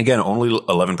again, only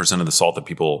 11% of the salt that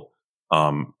people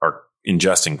are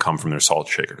ingesting come from their salt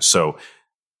shakers. So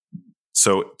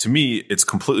to me, it's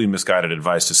completely misguided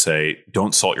advice to say,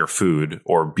 don't salt your food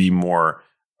or be more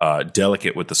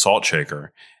delicate with the salt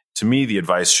shaker. To me, the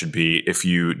advice should be, if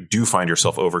you do find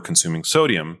yourself over consuming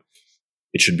sodium,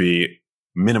 it should be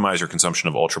minimize your consumption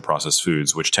of ultra processed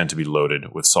foods, which tend to be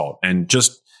loaded with salt. And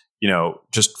just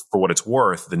for what it's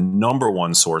worth, the number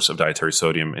one source of dietary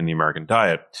sodium in the American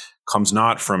diet comes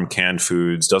not from canned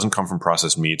foods, doesn't come from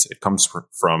processed meats. It comes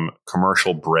from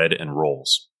commercial bread and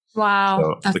rolls.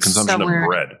 Wow. So the consumption of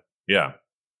bread. Yeah.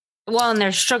 Well, and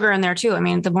there's sugar in there too. I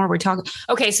mean, the more we talk.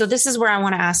 Okay. So this is where I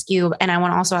want to ask you, and I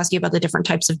want to also ask you about the different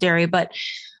types of dairy, but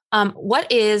what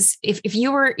is, if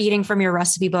you were eating from your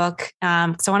recipe book,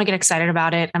 because I want to get excited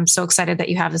about it. I'm so excited that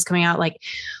you have this coming out. Like,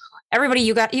 everybody,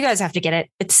 you guys have to get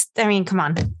it. Come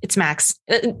on, it's Max.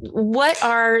 What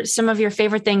are some of your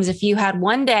favorite things if you had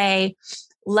one day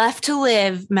left to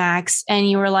live, Max, and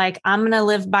you were like, I'm going to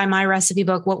live by my recipe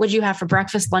book? What would you have for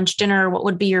breakfast, lunch, dinner? What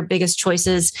would be your biggest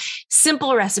choices?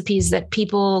 Simple recipes that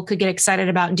people could get excited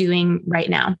about doing right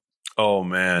now. Oh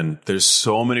man, there's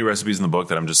so many recipes in the book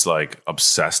that I'm just like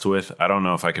obsessed with. I don't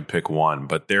know if I could pick one,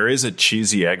 but there is a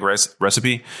cheesy egg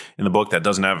recipe in the book that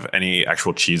doesn't have any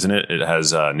actual cheese in it. It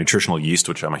has nutritional yeast,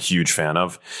 which I'm a huge fan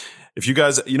of. If you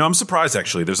guys, I'm surprised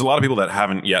actually. There's a lot of people that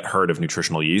haven't yet heard of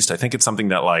nutritional yeast. I think it's something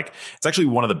that it's actually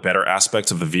one of the better aspects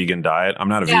of the vegan diet. I'm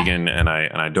not a vegan and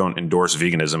I don't endorse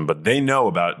veganism, but they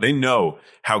know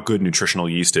how good nutritional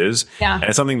yeast is. Yeah. And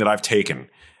it's something that I've taken.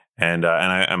 And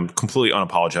I'm completely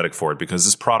unapologetic for it because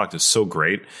this product is so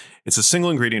great. It's a single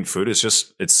ingredient food. It's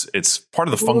just, it's part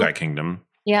of the fungi kingdom.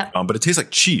 Yeah. But it tastes like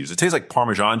cheese. It tastes like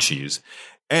Parmesan cheese.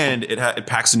 And it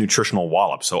packs a nutritional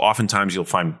wallop. So oftentimes you'll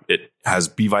find it has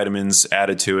B vitamins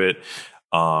added to it.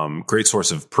 Great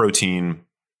source of protein.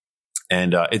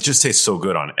 And it just tastes so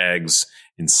good on eggs,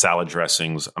 in salad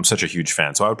dressings. I'm such a huge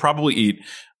fan. So I would probably eat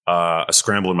a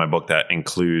scramble in my book that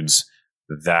includes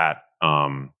that.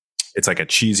 It's like a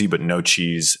cheesy but no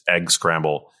cheese egg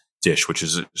scramble dish, which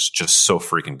is just so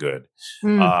freaking good.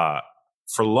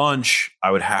 For lunch, I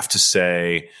would have to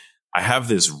say I have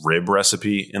this rib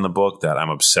recipe in the book that I'm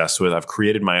obsessed with. I've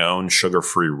created my own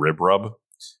sugar-free rib rub.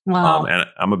 Wow. And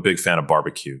I'm a big fan of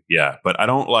barbecue. Yeah. But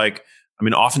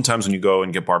oftentimes when you go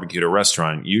and get barbecue at a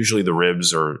restaurant, usually the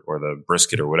ribs or the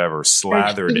brisket or whatever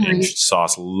slathered in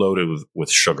sauce loaded with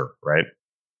sugar, right?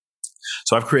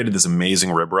 So I've created this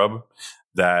amazing rib rub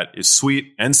that is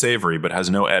sweet and savory, but has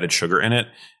no added sugar in it.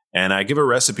 And I give a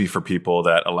recipe for people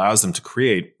that allows them to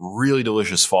create really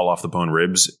delicious fall off the bone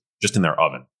ribs just in their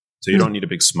oven. So you don't need a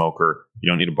big smoker. You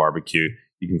don't need a barbecue.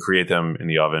 You can create them in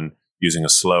the oven using a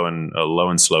low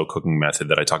and slow cooking method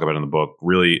that I talk about in the book.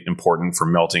 Really important for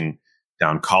melting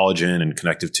down collagen and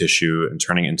connective tissue and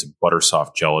turning it into butter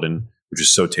soft gelatin, which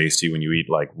is so tasty when you eat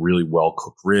like really well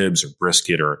cooked ribs or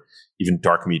brisket or even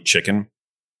dark meat chicken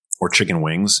or chicken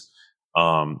wings.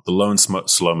 The low and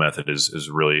slow method is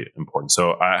really important.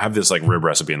 So I have this like rib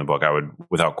recipe in the book. I would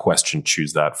without question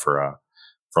choose that for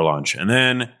lunch. And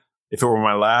then if it were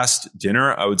my last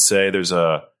dinner, I would say there's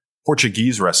a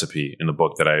Portuguese recipe in the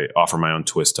book that I offer my own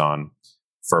twist on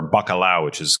for bacalhau,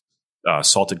 which is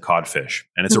salted codfish.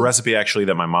 And it's a recipe actually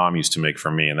that my mom used to make for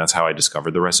me. And that's how I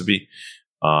discovered the recipe.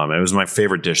 It was my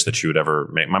favorite dish that she would ever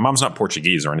make. My mom's not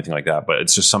Portuguese or anything like that, but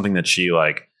it's just something that she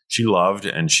loved,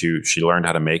 and she learned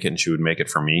how to make it, and she would make it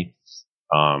for me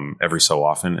every so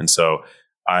often. And so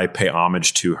I pay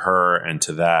homage to her and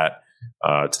to that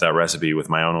recipe with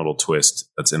my own little twist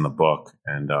that's in the book.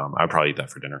 And I'd probably eat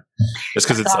that for dinner just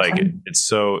because it's awesome. Like, it's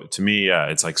so, to me,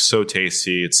 it's like so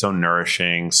tasty. It's so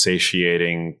nourishing,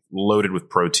 satiating, loaded with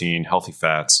protein, healthy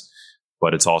fats.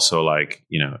 But it's also like,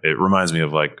 it reminds me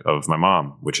of my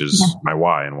mom, which is my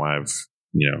why and why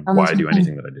why I do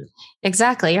anything that I do.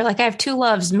 Exactly. You're like, I have two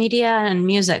loves, media and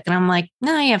music. And I'm like,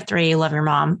 no, you have three. You love your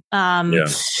mom. Yeah,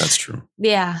 that's true.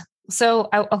 Yeah. So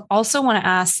I also want to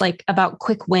ask about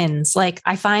quick wins. Like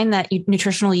I find that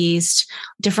nutritional yeast,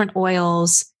 different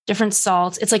oils, different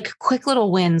salts. It's like quick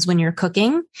little wins when you're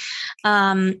cooking.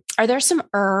 Are there some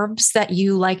herbs that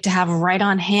you like to have right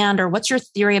on hand, or what's your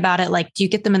theory about it? Like, do you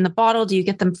get them in the bottle? Do you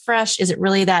get them fresh? Is it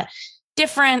really that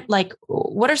different? Like,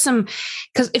 what are some,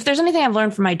 because if there's anything I've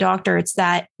learned from my doctor, it's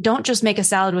that don't just make a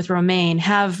salad with romaine,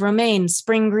 have romaine,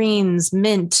 spring greens,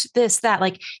 mint, this, that,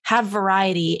 like have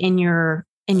variety in your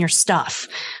stuff.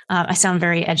 I sound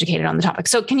very educated on the topic.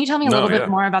 So can you tell me a little bit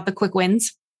more about the quick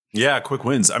wins? Yeah, quick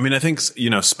wins. I mean, I think,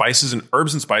 spices and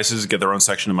herbs and spices get their own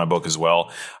section in my book as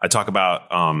well. I talk about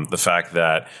the fact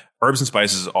that herbs and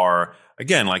spices are,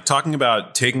 again, like talking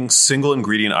about taking single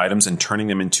ingredient items and turning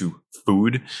them into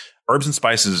food. Herbs and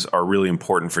spices are really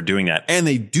important for doing that. And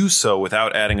they do so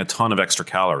without adding a ton of extra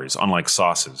calories, unlike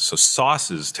sauces. So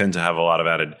sauces tend to have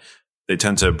they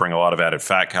tend to bring a lot of added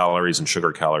fat calories and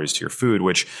sugar calories to your food,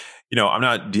 which, I'm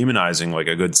not demonizing like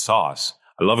a good sauce.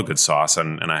 I love a good sauce.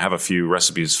 And I have a few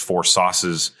recipes for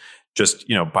sauces just,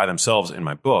 by themselves in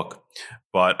my book.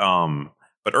 But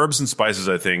herbs and spices,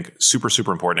 I think, super,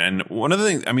 super important. And one of the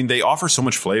things, I mean, they offer so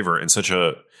much flavor in such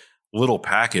a little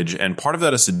package. And part of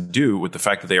that has to do with the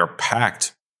fact that they are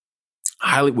packed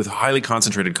with highly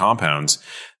concentrated compounds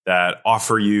that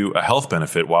offer you a health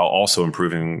benefit while also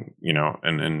improving,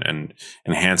 and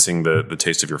enhancing the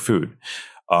taste of your food.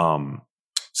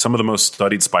 Some of the most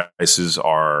studied spices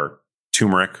are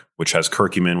turmeric, which has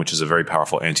curcumin, which is a very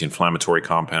powerful anti-inflammatory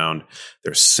compound.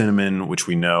 There's cinnamon, which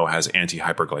we know has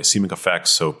anti-hyperglycemic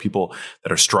effects. So people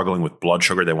that are struggling with blood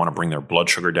sugar, they want to bring their blood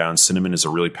sugar down. Cinnamon is a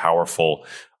really powerful,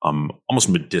 almost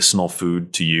medicinal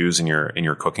food to use in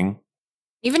your cooking.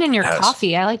 Even in your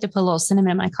coffee, I like to put a little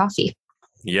cinnamon in my coffee.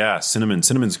 Yeah,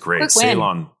 cinnam's great. Quick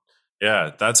Ceylon,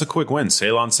 yeah, that's a quick win.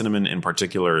 Ceylon cinnamon in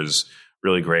particular is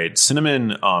really great.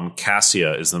 Cinnamon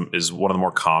cassia is one of the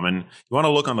more common. You want to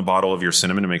look on the bottle of your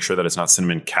cinnamon to make sure that it's not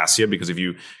cinnamon cassia, because if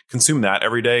you consume that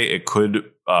every day, it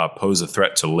could pose a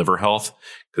threat to liver health,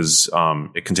 because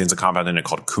it contains a compound in it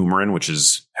called coumarin, which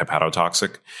is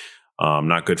hepatotoxic.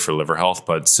 Not good for liver health.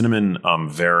 But cinnamon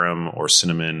verum or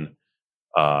cinnamon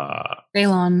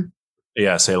Ceylon.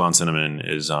 Yeah, Ceylon cinnamon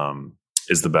is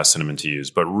the best cinnamon to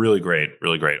use, but really great,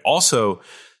 really great. Also,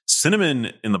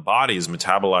 cinnamon in the body is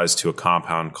metabolized to a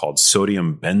compound called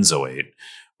sodium benzoate,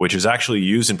 which is actually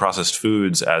used in processed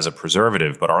foods as a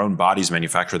preservative, but our own bodies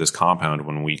manufacture this compound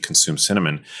when we consume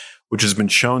cinnamon, which has been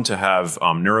shown to have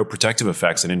neuroprotective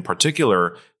effects, and in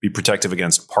particular, be protective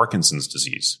against Parkinson's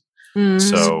disease. Mm-hmm.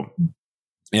 So,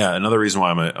 yeah, another reason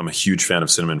why I'm a huge fan of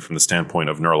cinnamon from the standpoint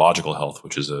of neurological health,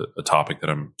 which is a topic that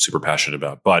I'm super passionate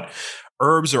about. But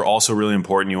herbs are also really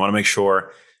important. You want to make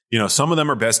sure, some of them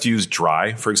are best used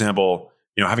dry. For example,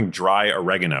 having dry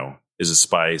oregano is a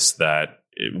spice that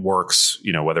it works,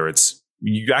 whether it's,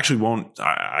 you actually won't,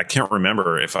 I can't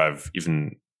remember if I've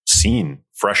even seen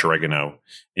fresh oregano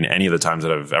in any of the times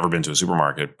that I've ever been to a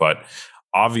supermarket, but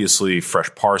obviously fresh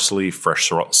parsley, fresh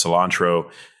cilantro,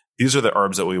 these are the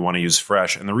herbs that we want to use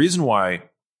fresh. And the reason why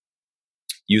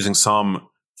using some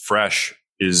fresh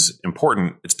is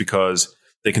important, it's because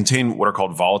they contain what are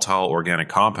called volatile organic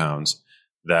compounds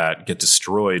that get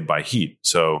destroyed by heat.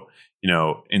 So,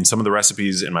 in some of the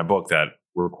recipes in my book that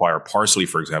require parsley,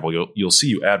 for example, you'll see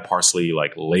you add parsley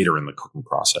like later in the cooking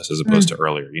process as opposed to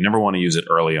earlier. You never want to use it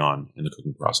early on in the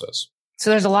cooking process.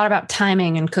 So there's a lot about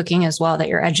timing and cooking as well that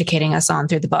you're educating us on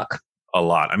through the book. A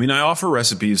lot. I mean, I offer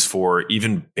recipes for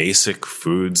even basic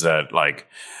foods that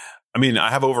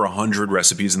I have over 100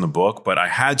 recipes in the book, but I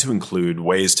had to include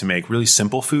ways to make really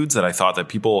simple foods that I thought that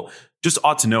people just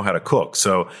ought to know how to cook.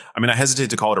 So, I hesitate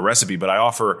to call it a recipe, but I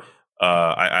offer,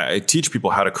 I teach people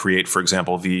how to create, for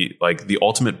example, the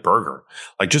ultimate burger.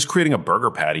 Like just creating a burger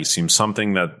patty seems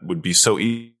something that would be so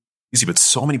easy, but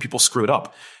so many people screw it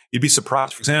up. You'd be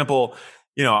surprised. For example,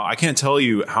 I can't tell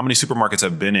you how many supermarkets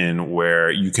I've been in where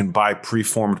you can buy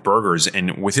preformed burgers,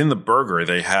 and within the burger,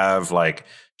 they have like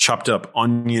chopped up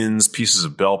onions, pieces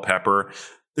of bell pepper.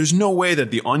 There's no way that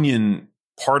the onion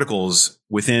particles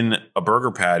within a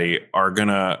burger patty are going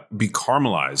to be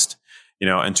caramelized,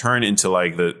 and turn into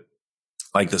like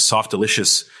the soft,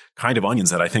 delicious kind of onions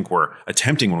that I think we're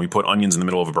attempting when we put onions in the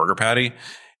middle of a burger patty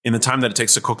in the time that it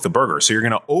takes to cook the burger. So you're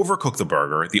going to overcook the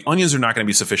burger. The onions are not going to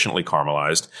be sufficiently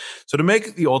caramelized. So to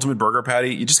make the ultimate burger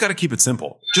patty, you just got to keep it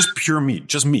simple. Just pure meat,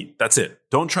 just meat. That's it.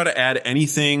 Don't try to add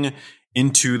anything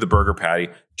into the burger patty,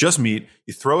 just meat.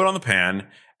 You throw it on the pan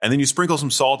and then you sprinkle some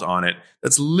salt on it.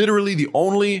 That's literally the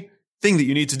only thing that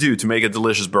you need to do to make a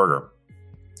delicious burger.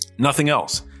 Nothing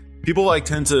else. People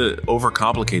tend to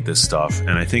overcomplicate this stuff,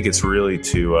 and I think it's really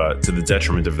to the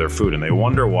detriment of their food, and they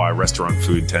wonder why restaurant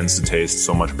food tends to taste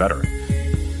so much better.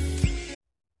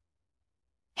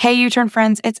 Hey, U-Turn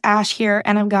friends, it's Ash here,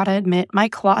 and I've got to admit, my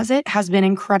closet has been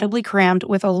incredibly crammed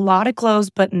with a lot of clothes,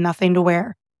 but nothing to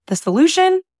wear. The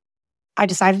solution? I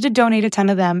decided to donate a ton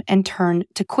of them and turn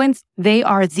to Quince. They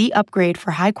are the upgrade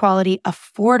for high-quality,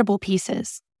 affordable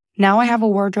pieces. Now I have a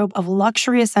wardrobe of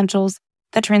luxury essentials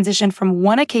that transition from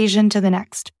one occasion to the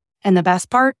next. And the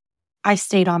best part? I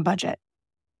stayed on budget.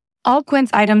 All Quince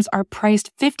items are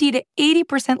priced 50 to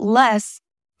 80% less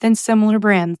than similar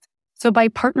brands. So by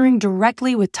partnering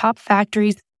directly with top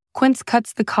factories, Quince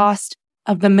cuts the cost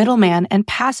of the middleman and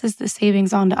passes the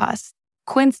savings on to us.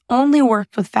 Quince only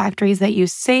works with factories that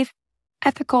use safe,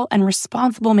 ethical, and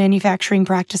responsible manufacturing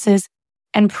practices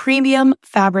and premium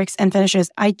fabrics and finishes.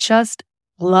 I just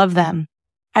love them.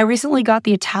 I recently got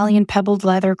the Italian pebbled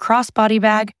leather crossbody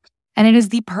bag, and it is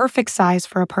the perfect size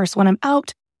for a purse when I'm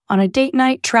out on a date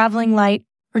night, traveling light,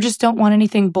 or just don't want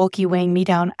anything bulky weighing me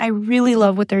down. I really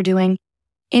love what they're doing.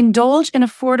 Indulge in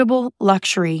affordable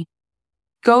luxury.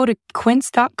 Go to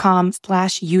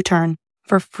quince.com/U-turn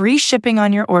for free shipping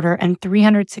on your order and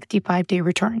 365-day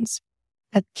returns.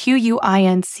 That's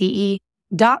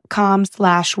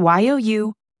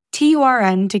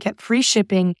QUINCE.com/YOUTURN to get free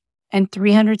shipping and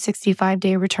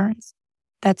 365-day returns.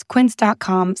 That's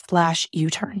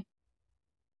quince.com/U-turn.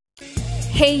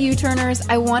 Hey U-Turners,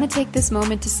 I want to take this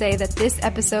moment to say that this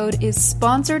episode is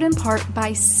sponsored in part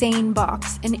by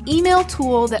SaneBox, an email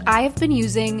tool that I have been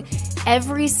using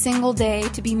every single day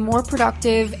to be more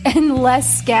productive and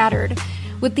less scattered.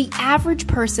 With the average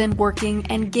person working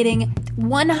and getting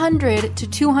 100 to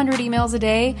 200 emails a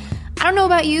day, I don't know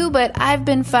about you, but I've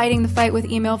been fighting the fight with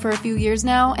email for a few years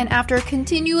now, and after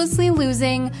continuously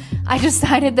losing, I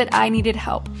decided that I needed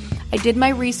help. I did my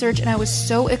research and I was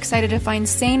so excited to find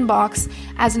SaneBox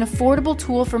as an affordable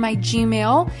tool for my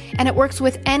Gmail, and it works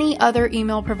with any other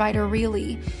email provider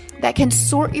really, that can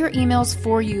sort your emails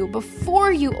for you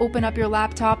before you open up your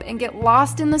laptop and get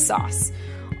lost in the sauce.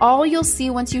 All you'll see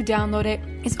once you download it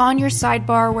is on your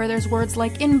sidebar where there's words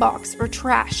like inbox or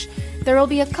trash. There will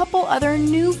be a couple other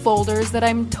new folders that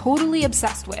I'm totally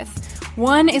obsessed with.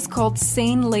 One is called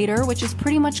Sane Later, which is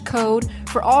pretty much code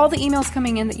for all the emails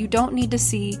coming in that you don't need to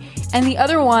see. And the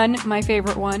other one, my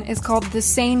favorite one, is called the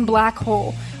Sane Black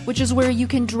Hole, which is where you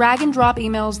can drag and drop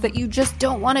emails that you just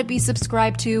don't want to be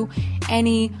subscribed to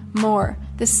anymore.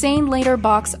 The Sane Later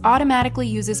box automatically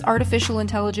uses artificial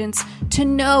intelligence to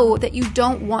know that you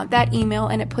don't want that email,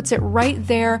 and it puts it right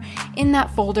there in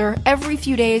that folder. Every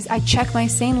few days, I check my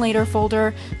Sane Later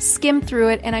folder, skim through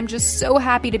it, and I'm just so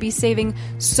happy to be saving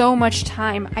so much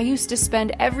time. I used to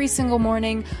spend every single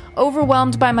morning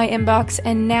overwhelmed by my inbox,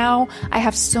 and now I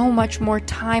have so much more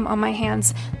time on my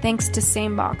hands thanks to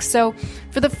SaneBox. So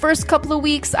for the first couple of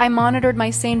weeks, I monitored my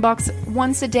SaneBox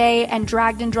once a day and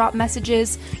dragged and dropped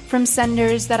messages from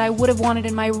senders that I would have wanted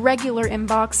in my regular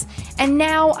inbox, and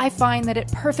now I find that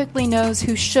it perfectly knows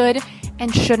who should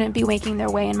and shouldn't be making their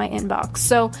way in my inbox.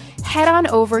 So head on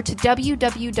over to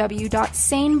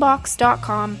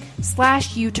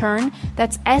www.sanebox.com/U-turn.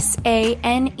 That's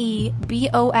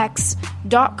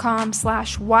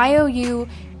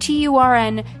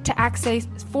SANEBOX.com/YOUTURN to access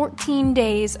 14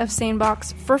 days of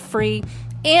SaneBox for free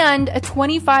and a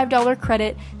 $25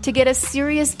 credit to get a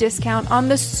serious discount on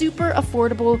the super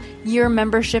affordable year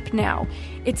membership now.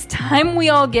 It's time we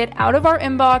all get out of our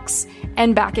inbox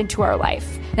and back into our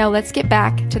life. Now let's get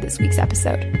back to this week's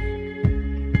episode.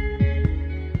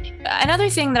 Another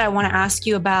thing that I want to ask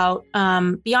you about,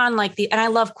 beyond and I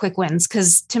love quick wins,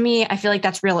 because to me, I feel like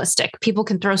that's realistic. People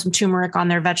can throw some turmeric on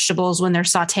their vegetables when they're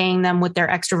sauteing them with their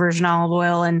extra virgin olive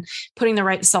oil and putting the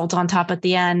right salt on top at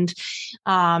the end.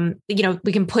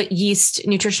 We can put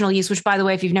nutritional yeast, which by the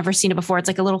way, if you've never seen it before, it's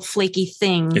like a little flaky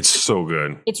thing. It's so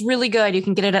good. It's really good. You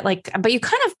can get it at but you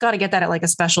kind of got to get that at like a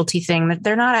specialty thing.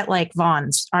 They're not at like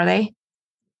Vons, are they?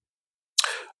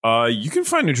 You can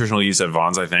find nutritional yeast at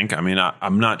Vons, I think. I mean,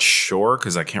 I'm not sure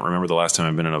because I can't remember the last time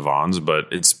I've been in a Vons, but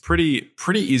it's pretty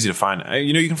easy to find.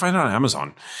 You can find it on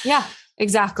Amazon. Yeah,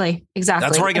 exactly.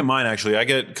 That's where I get mine, actually. I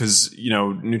get, because,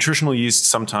 nutritional yeast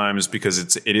sometimes,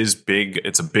 because it is big.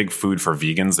 It's a big food for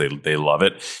vegans. They love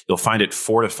it. You'll find it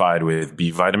fortified with B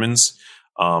vitamins.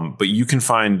 But you can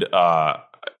find, I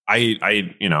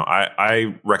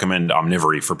recommend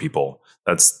omnivory for people.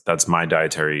 That's my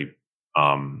dietary,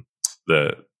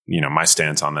 my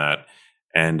stance on that.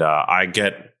 And I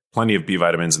get plenty of B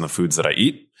vitamins in the foods that I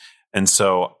eat. And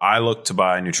so I look to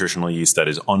buy nutritional yeast that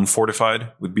is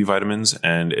unfortified with B vitamins.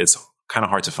 And it's kind of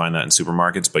hard to find that in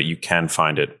supermarkets, but you can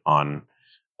find it on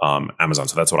Amazon.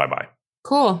 So that's what I buy.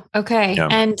 Cool. Okay. Yeah.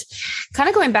 And kind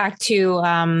of going back to,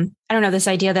 I don't know, this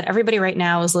idea that everybody right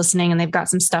now is listening and they've got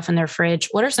some stuff in their fridge.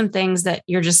 What are some things that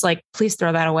you're just like, please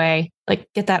throw that away? Like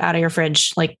get that out of your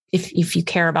fridge. Like if you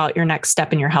care about your next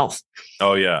step in your health.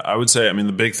 Oh yeah. I would say, I mean,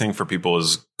 the big thing for people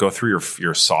is go through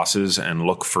your sauces and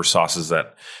look for sauces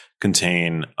that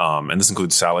contain, and this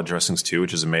includes salad dressings too,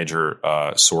 which is a major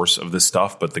source of this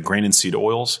stuff, but the grain and seed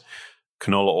oils,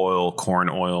 canola oil, corn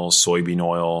oil, soybean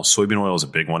oil. Soybean oil is a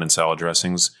big one in salad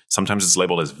dressings. Sometimes it's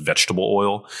labeled as vegetable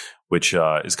oil, which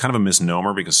is kind of a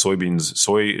misnomer because soy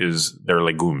is they're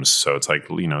legumes. So it's like,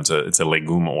 it's a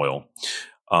legume oil.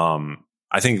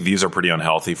 I think these are pretty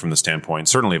unhealthy from the standpoint,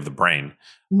 certainly of the brain,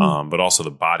 but also the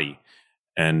body.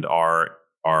 And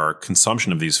our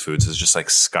consumption of these foods has just like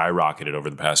skyrocketed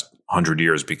over the past 100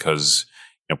 years because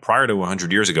prior to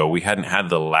 100 years ago, we hadn't had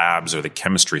the labs or the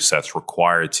chemistry sets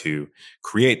required to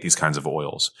create these kinds of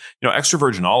oils. Extra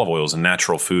virgin olive oil is a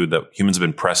natural food that humans have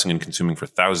been pressing and consuming for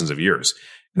thousands of years.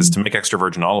 Because to make extra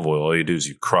virgin olive oil, all you do is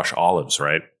you crush olives,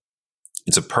 right?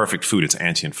 It's a perfect food. It's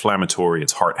anti-inflammatory.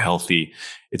 It's heart healthy.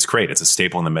 It's great. It's a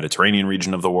staple in the Mediterranean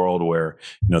region of the world where,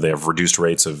 they have reduced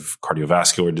rates of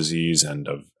cardiovascular disease and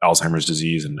of Alzheimer's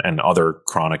disease and other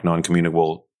chronic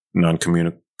non-communicable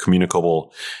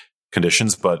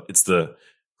conditions. But it's the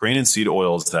grain and seed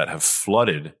oils that have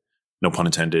flooded, no pun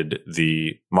intended,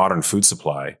 the modern food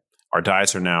supply. Our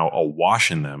diets are now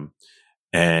awash in them.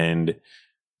 And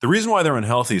the reason why they're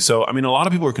unhealthy, so, I mean, a lot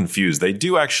of people are confused. They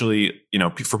do actually,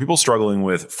 for people struggling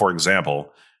with, for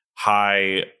example,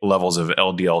 high levels of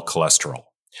LDL cholesterol,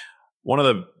 one of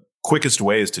the quickest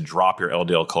ways to drop your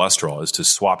LDL cholesterol is to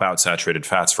swap out saturated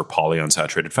fats for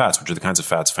polyunsaturated fats, which are the kinds of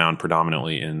fats found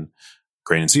predominantly in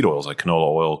grain and seed oils like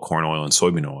canola oil, corn oil, and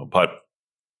soybean oil. But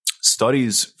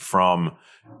studies from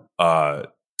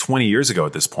 20 years ago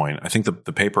at this point, I think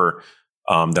the paper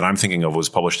that I'm thinking of was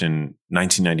published in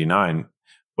 1999.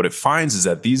 What it finds is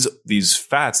that these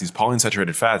fats, these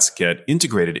polyunsaturated fats, get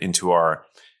integrated into our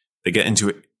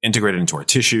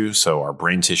tissue, so our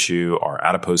brain tissue, our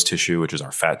adipose tissue, which is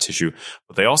our fat tissue,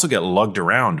 but they also get lugged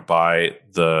around by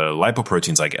the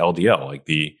lipoproteins like LDL, like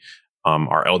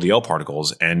our LDL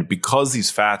particles. And because these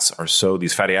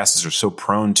fatty acids are so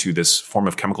prone to this form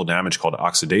of chemical damage called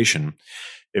oxidation,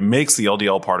 it makes the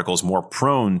LDL particles more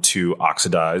prone to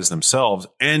oxidize themselves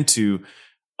and to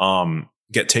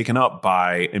get taken up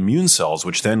by immune cells,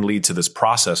 which then lead to this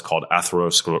process called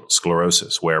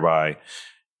atherosclerosis, whereby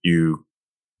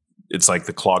it's like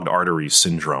the clogged artery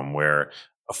syndrome, where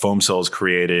a foam cell is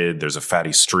created, there's a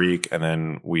fatty streak, and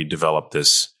then we develop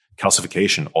this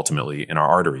calcification ultimately in our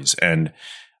arteries. And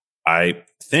I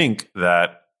think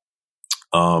that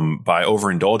by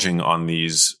overindulging on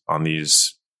these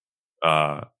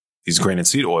grain and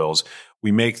seed oils,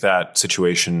 we make that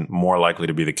situation more likely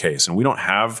to be the case. And we don't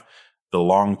have the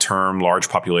long-term, large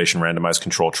population randomized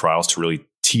control trials to really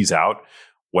tease out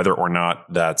whether or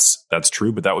not that's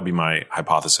true, but that would be my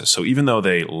hypothesis. So even though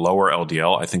they lower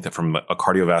LDL, I think that from a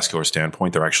cardiovascular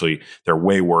standpoint, they're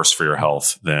way worse for your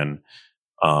health than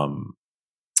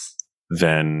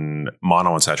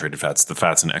monounsaturated fats, the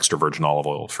fats in extra virgin olive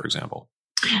oil, for example.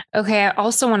 Okay. I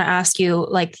also want to ask you,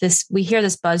 like this, we hear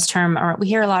this buzz term, or we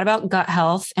hear a lot about gut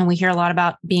health and we hear a lot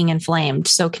about being inflamed.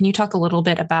 So can you talk a little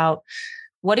bit about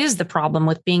what is the problem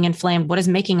with being inflamed? What is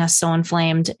making us so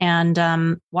inflamed?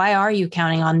 And why are you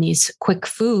counting on these quick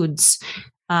foods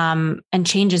and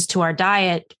changes to our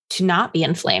diet to not be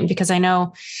inflamed? Because I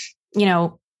know,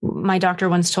 my doctor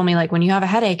once told me, like, when you have a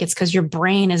headache, it's because your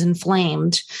brain is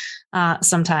inflamed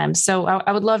sometimes. So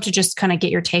I would love to just kind of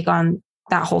get your take on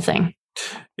that whole thing.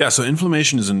 Yeah. So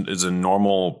inflammation is a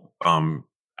normal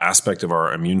aspect of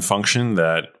our immune function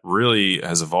that really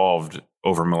has evolved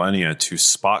over millennia to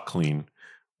spot clean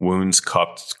wounds,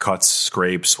 cuts,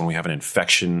 scrapes, when we have an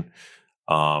infection.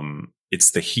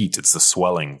 It's the heat, it's the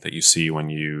swelling that you see when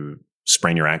you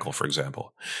sprain your ankle, for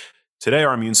example. Today,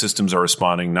 our immune systems are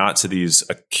responding not to these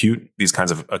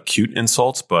kinds of acute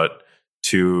insults, but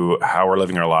to how we're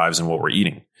living our lives and what we're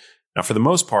eating. Now, for the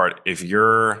most part, if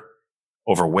you're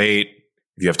overweight,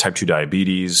 if you have type 2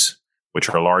 diabetes, which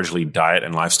are largely diet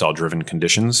and lifestyle driven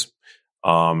conditions,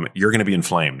 you're going to be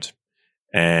inflamed.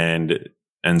 And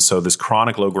so this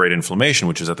chronic low-grade inflammation,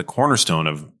 which is at the cornerstone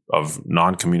of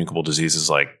non-communicable diseases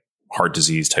like heart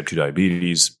disease, type 2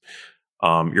 diabetes,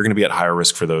 you're going to be at higher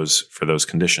risk for those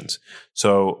conditions.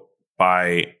 So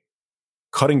by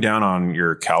cutting down on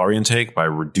your calorie intake, by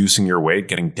reducing your weight,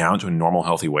 getting down to a normal,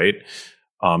 healthy weight,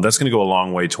 that's going to go a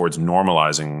long way towards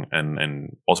normalizing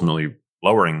and ultimately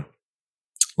lowering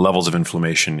levels of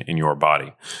inflammation in your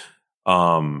body.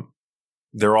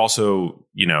 There are also,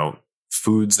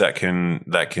 foods that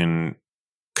can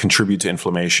contribute to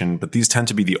inflammation, but these tend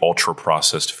to be the ultra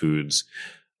processed foods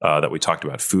that we talked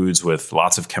about. Foods with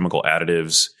lots of chemical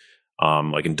additives,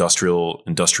 like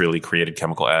industrially created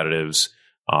chemical additives,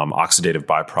 oxidative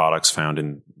byproducts found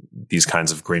in these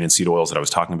kinds of grain and seed oils that I was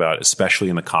talking about, especially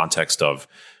in the context of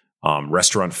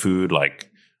restaurant food, like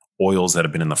oils that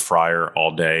have been in the fryer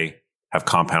all day, have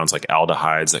compounds like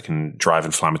aldehydes that can drive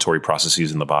inflammatory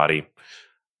processes in the body.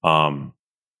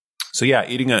 So yeah,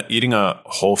 eating a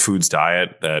whole foods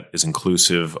diet that is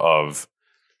inclusive of,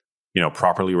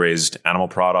 properly raised animal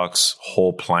products,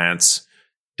 whole plants,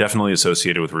 definitely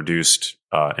associated with reduced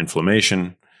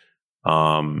inflammation.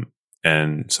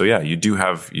 And so, yeah, you do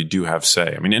have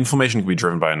say. I mean, inflammation can be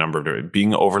driven by a number of different.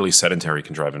 Being overly sedentary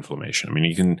can drive inflammation. I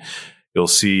mean, you'll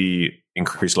see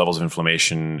increased levels of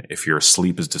inflammation if your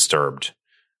sleep is disturbed.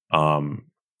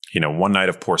 One night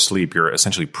of poor sleep, you're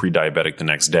essentially pre-diabetic the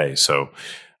next day. So,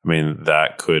 I mean,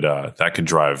 that could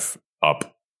drive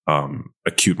up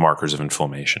acute markers of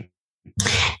inflammation.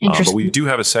 But we do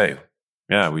have a say.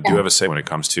 Yeah, we do have a say when it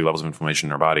comes to levels of inflammation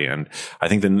in our body. And I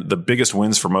think the biggest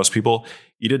wins for most people,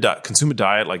 consume a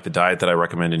diet like the diet that I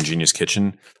recommend in Genius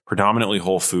Kitchen, predominantly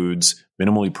whole foods,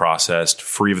 minimally processed,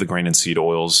 free of the grain and seed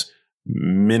oils,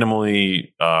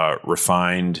 minimally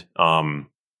refined,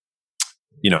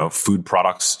 food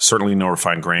products, certainly no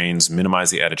refined grains,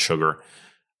 minimize the added sugar,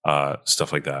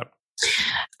 stuff like that.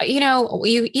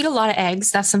 You eat a lot of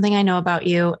eggs. That's something I know about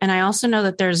you. And I also know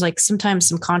that there's sometimes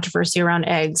some controversy around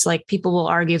eggs. Like people will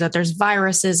argue that there's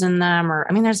viruses in them,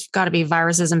 there's got to be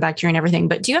viruses and bacteria and everything.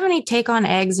 But do you have any take on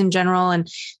eggs in general?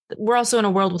 And we're also in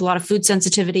a world with a lot of food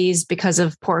sensitivities because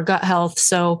of poor gut health.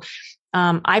 So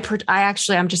I'm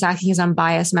just asking because I'm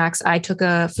biased, Max. I took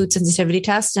a food sensitivity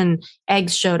test and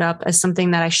eggs showed up as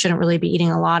something that I shouldn't really be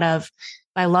eating a lot of.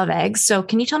 I love eggs. So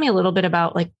can you tell me a little bit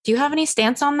about do you have any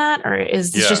stance on that, or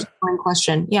is this just a fun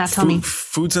question? Yeah, tell me.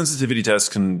 Food sensitivity tests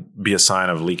can be a sign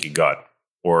of leaky gut,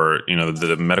 or,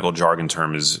 the medical jargon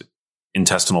term is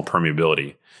intestinal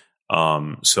permeability.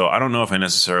 So I don't know if I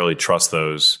necessarily trust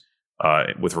those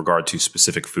with regard to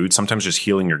specific foods. Sometimes just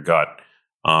healing your gut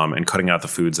and cutting out the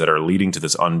foods that are leading to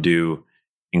this undue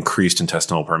increased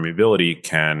intestinal permeability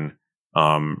can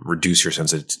reduce your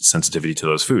sensitivity to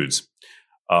those foods.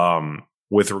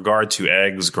 With regard to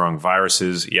eggs growing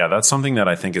viruses, yeah, that's something that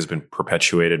I think has been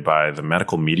perpetuated by the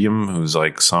medical medium, who's I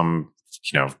probably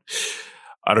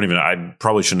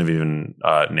shouldn't have even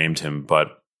named him,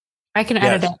 but I can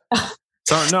edit it.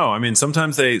 So no, I mean,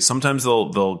 sometimes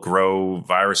they'll grow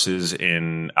viruses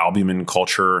in albumin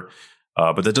culture,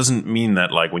 but that doesn't mean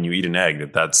that when you eat an egg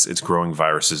it's growing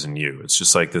viruses in you. It's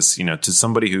just like this, to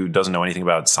somebody who doesn't know anything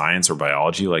about science or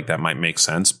biology, that might make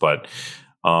sense, but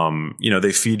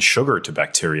they feed sugar to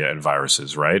bacteria and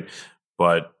viruses, right?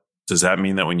 But does that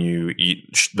mean that when you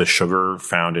eat the sugar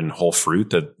found in whole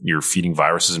fruit that you're feeding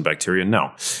viruses and bacteria?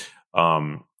 No.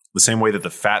 The same way that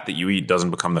the fat that you eat doesn't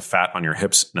become the fat on your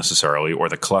hips necessarily, or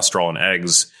the cholesterol in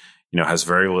eggs, has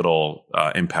very little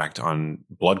impact on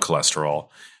blood cholesterol.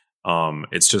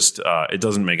 It's just it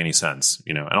doesn't make any sense,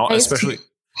 and especially.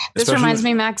 This reminds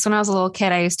me, Max, when I was a little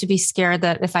kid, I used to be scared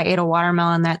that if I ate a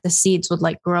watermelon, that the seeds would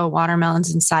grow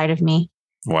watermelons inside of me.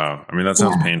 Wow. I mean, that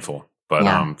sounds painful, but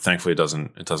thankfully it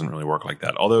doesn't really work like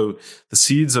that. Although the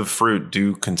seeds of fruit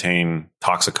do contain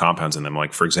toxic compounds in them.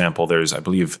 Like, for example, there's, I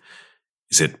believe,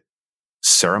 is it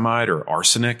ceramide or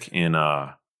arsenic in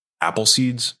apple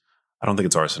seeds? I don't think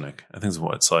it's arsenic. I think it's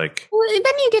what's like. Well, then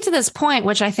you get to this point,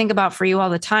 which I think about for you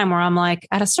all the time, where I'm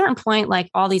at a certain point,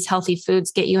 all these healthy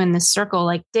foods get you in this circle,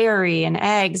 like dairy and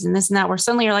eggs and this and that, where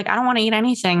suddenly you're I don't want to eat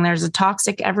anything. There's a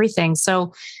toxic everything.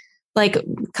 So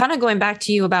kind of going back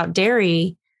to you about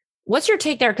dairy, what's your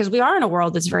take there? Because we are in a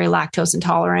world that's very lactose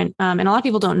intolerant. And a lot of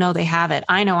people don't know they have it.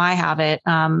 I know I have it,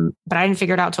 but I didn't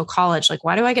figure it out till college.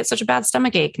 Why do I get such a bad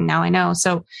stomach ache? And now I know.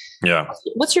 So yeah,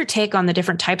 what's your take on the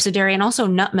different types of dairy and also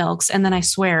nut milks? And then I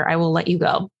swear I will let you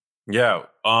go. Yeah.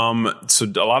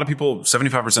 So a lot of people,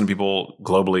 75% of people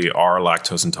globally are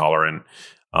lactose intolerant.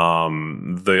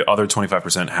 The other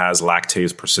 25% has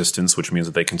lactase persistence, which means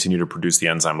that they continue to produce the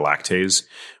enzyme lactase,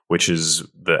 which is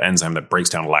the enzyme that breaks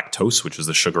down lactose, which is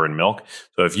the sugar in milk.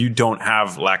 So if you don't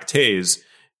have lactase,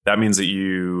 that means that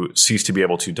you cease to be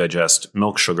able to digest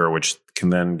milk sugar, which can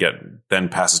then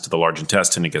passes to the large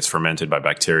intestine. It gets fermented by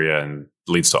bacteria and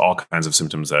leads to all kinds of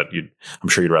symptoms that I'm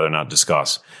sure you'd rather not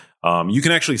discuss. You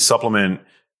can actually supplement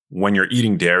when you're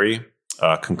eating dairy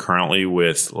concurrently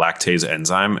with lactase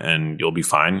enzyme, and you'll be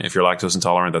fine if you're lactose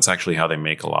intolerant. That's actually how they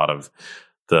make a lot of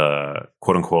the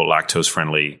quote unquote lactose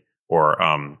friendly or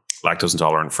lactose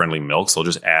intolerant friendly milks. They'll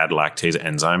just add lactase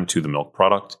enzyme to the milk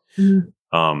product.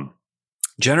 Mm-hmm.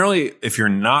 Generally, if you're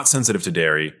not sensitive to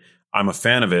dairy, I'm a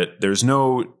fan of it. There's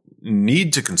no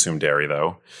need to consume dairy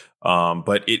though.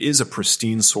 But it is a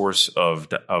pristine source of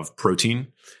protein.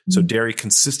 So dairy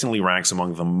consistently ranks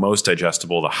among the most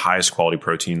digestible, the highest quality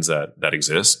proteins that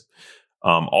exist.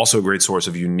 Also a great source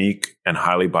of unique and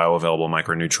highly bioavailable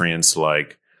micronutrients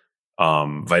like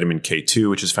vitamin K2,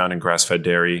 which is found in grass-fed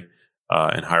dairy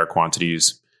in higher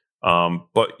quantities.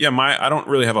 But yeah, I don't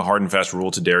really have a hard and fast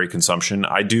rule to dairy consumption.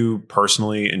 I do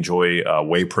personally enjoy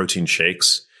whey protein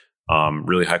shakes,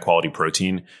 really high quality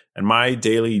protein. And my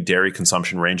daily dairy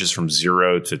consumption ranges from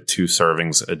 0 to 2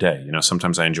 servings a day.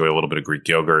 Sometimes I enjoy a little bit of Greek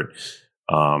yogurt,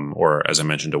 or as I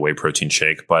mentioned, a whey protein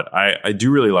shake. But I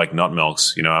do really like nut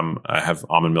milks. I have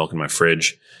almond milk in my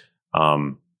fridge.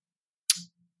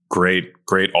 Great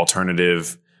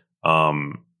alternative.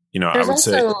 There's I would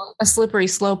say a slippery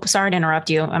slope. Sorry to interrupt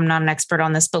you. I'm not an expert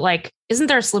on this, but isn't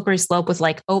there a slippery slope with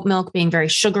oat milk being very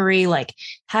sugary?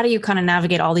 How do you kind of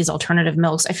navigate all these alternative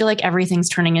milks? I feel like everything's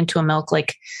turning into a milk.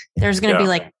 There's going to be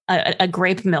a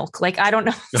grape milk. I don't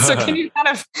know. So can you kind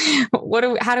of,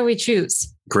 how do we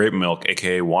choose? Grape milk,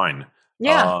 AKA wine.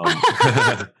 Yeah.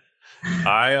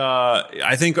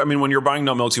 I think, when you're buying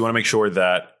nut milks, you want to make sure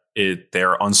that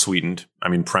they're unsweetened.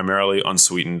 Primarily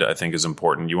unsweetened, I think is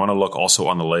important. You want to look also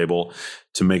on the label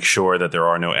to make sure that there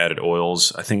are no added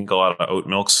oils. I think a lot of oat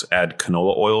milks add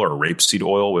canola oil or rapeseed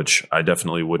oil, which I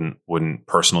definitely wouldn't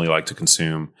personally like to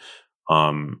consume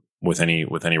with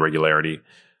any regularity.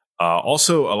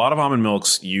 Also, a lot of almond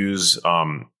milks use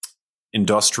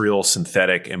industrial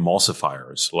synthetic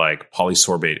emulsifiers like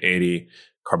polysorbate 80,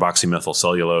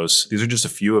 carboxymethylcellulose. These are just a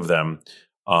few of them.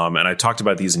 And I talked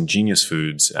about these in Genius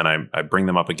Foods, and I bring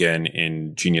them up again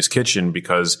in Genius Kitchen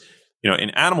because, in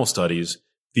animal studies,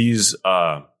 these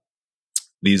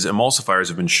emulsifiers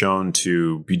have been shown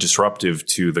to be disruptive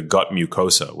to the gut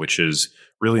mucosa, which is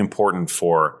really important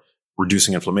for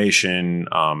reducing inflammation,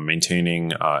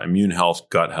 maintaining immune health,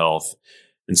 gut health.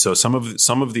 And so some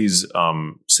of these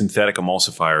synthetic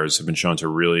emulsifiers have been shown to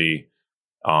really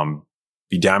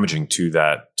be damaging to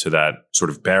that sort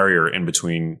of barrier in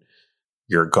between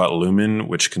your gut lumen,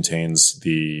 which contains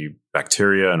the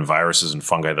bacteria and viruses and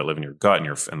fungi that live in your gut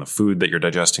and the food that you're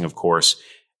digesting, of course,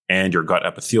 and your gut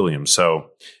epithelium.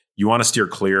 So you want to steer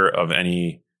clear of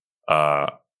any of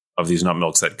these nut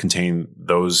milks that contain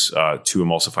those 2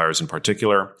 emulsifiers in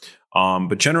particular.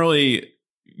 But generally,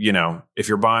 if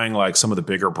you're buying some of the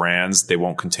bigger brands, they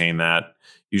won't contain that.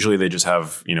 Usually they just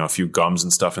have, a few gums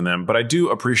and stuff in them. But I do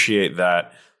appreciate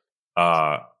that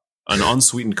an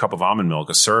unsweetened cup of almond milk,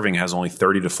 a serving, has only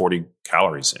 30 to 40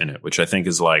 calories in it, which I think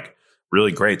is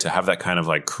really great to have that kind of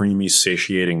creamy,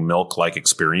 satiating milk-like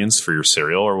experience for your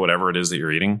cereal or whatever it is that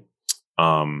you're eating.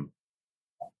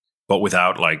 But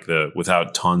without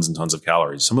without tons and tons of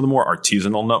calories. Some of the more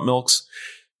artisanal nut milks,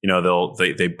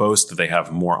 they boast that they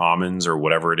have more almonds or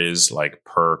whatever it is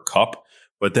per cup,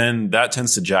 but then that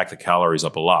tends to jack the calories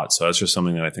up a lot. So that's just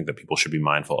something that I think that people should be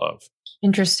mindful of.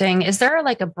 Interesting. Is there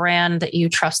a brand that you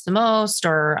trust the most?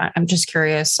 Or I'm just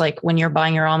curious, when you're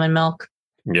buying your almond milk?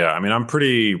 Yeah. I'm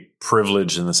pretty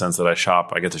privileged in the sense that I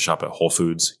get to shop at Whole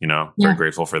Foods, very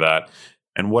grateful for that.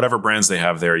 And whatever brands they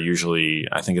have there, usually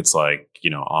I think it's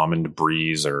Almond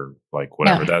Breeze or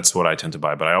whatever. Yeah. That's what I tend to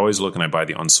buy. But I always look and I buy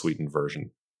the unsweetened version.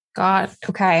 God.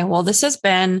 Okay. Well, this has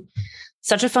been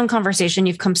such a fun conversation.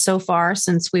 You've come so far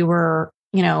since we were,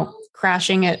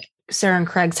 crashing at Sarah and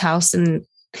Craig's house in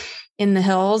the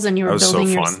hills, and you were building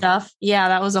your stuff. Yeah,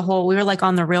 that was we were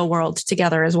on the real world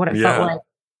together is what it felt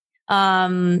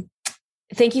like.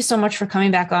 Thank you so much for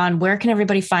coming back on. Where can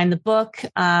everybody find the book?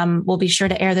 We'll be sure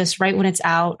to air this right when it's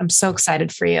out. I'm so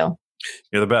excited for you.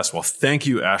 You're the best. Well, thank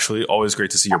you, Ashley. Always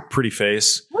great to see your pretty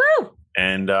face. Woo!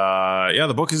 And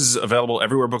the book is available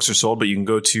everywhere books are sold, but you can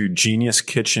go to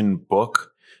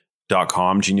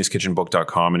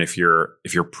geniuskitchenbook.com, and if you're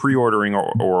pre-ordering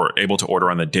or able to order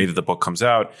on the day that the book comes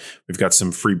out, we've got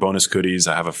some free bonus goodies.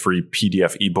 I have a free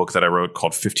PDF ebook that I wrote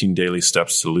called 15 Daily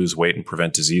Steps to Lose Weight and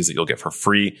Prevent Disease that you'll get for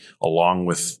free along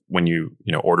with when you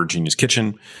order Genius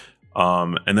Kitchen.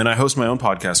 And then I host my own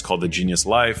podcast called The Genius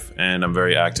Life, and I'm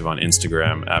very active on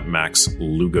Instagram at Max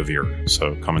Lugavere.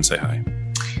 So come and say hi.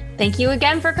 Thank you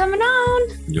again for coming on.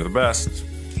 You're the best.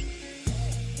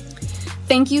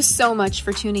 Thank you so much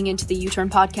for tuning into the U-Turn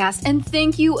podcast. And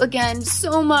thank you again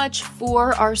so much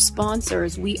for our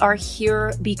sponsors. We are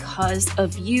here because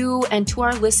of you. And to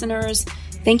our listeners,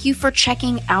 thank you for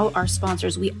checking out our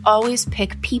sponsors. We always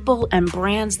pick people and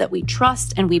brands that we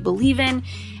trust and we believe in.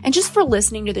 And just for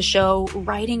listening to the show,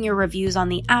 writing your reviews on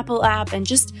the Apple app, and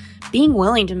just being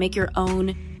willing to make your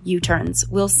own U-turns.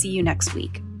 We'll see you next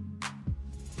week.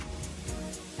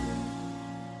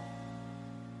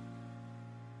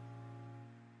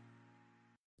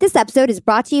 This episode is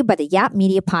brought to you by the Yap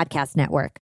Media Podcast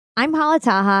Network. I'm Hala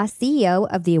Taha, CEO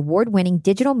of the award-winning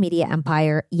digital media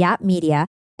empire, Yap Media,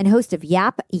 and host of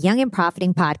Yap Young and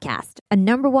Profiting Podcast, a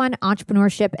 #1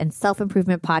 entrepreneurship and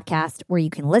self-improvement podcast where you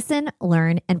can listen,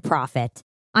 learn, and profit.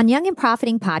 On Young and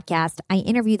Profiting Podcast, I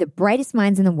interview the brightest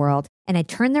minds in the world, and I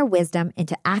turn their wisdom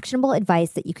into actionable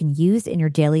advice that you can use in your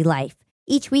daily life.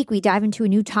 Each week, we dive into a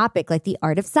new topic like the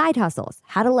art of side hustles,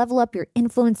 how to level up your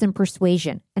influence and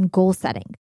persuasion, and goal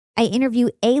setting. I interview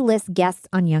A-list guests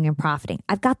on Young and Profiting.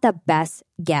 I've got the best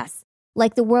guests,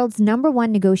 like the world's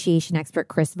 #1 negotiation expert,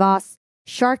 Chris Voss,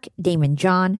 Shark Damon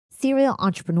John, serial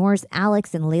entrepreneurs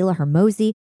Alex and Layla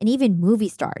Hermosi, and even movie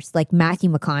stars like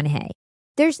Matthew McConaughey.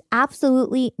 There's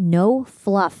absolutely no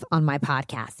fluff on my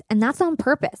podcast, and that's on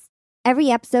purpose.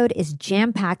 Every episode is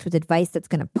jam-packed with advice that's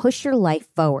going to push your life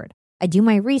forward. I do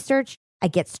my research, I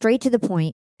get straight to the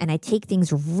point, and I take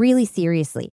things really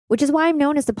seriously, which is why I'm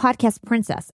known as the podcast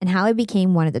princess and how I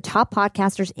became one of the top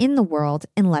podcasters in the world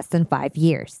in less than 5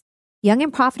 years. Young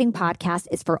and Profiting Podcast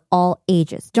is for all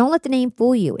ages. Don't let the name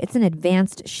fool you. It's an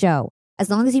advanced show. As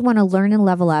long as you want to learn and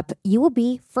level up, you will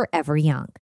be forever young.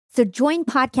 So join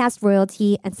podcast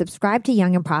royalty and subscribe to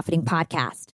Young and Profiting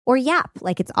Podcast, or YAP,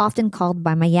 like it's often called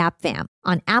by my YAP fam,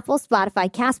 on Apple, Spotify,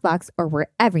 CastBox, or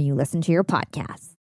wherever you listen to your podcasts.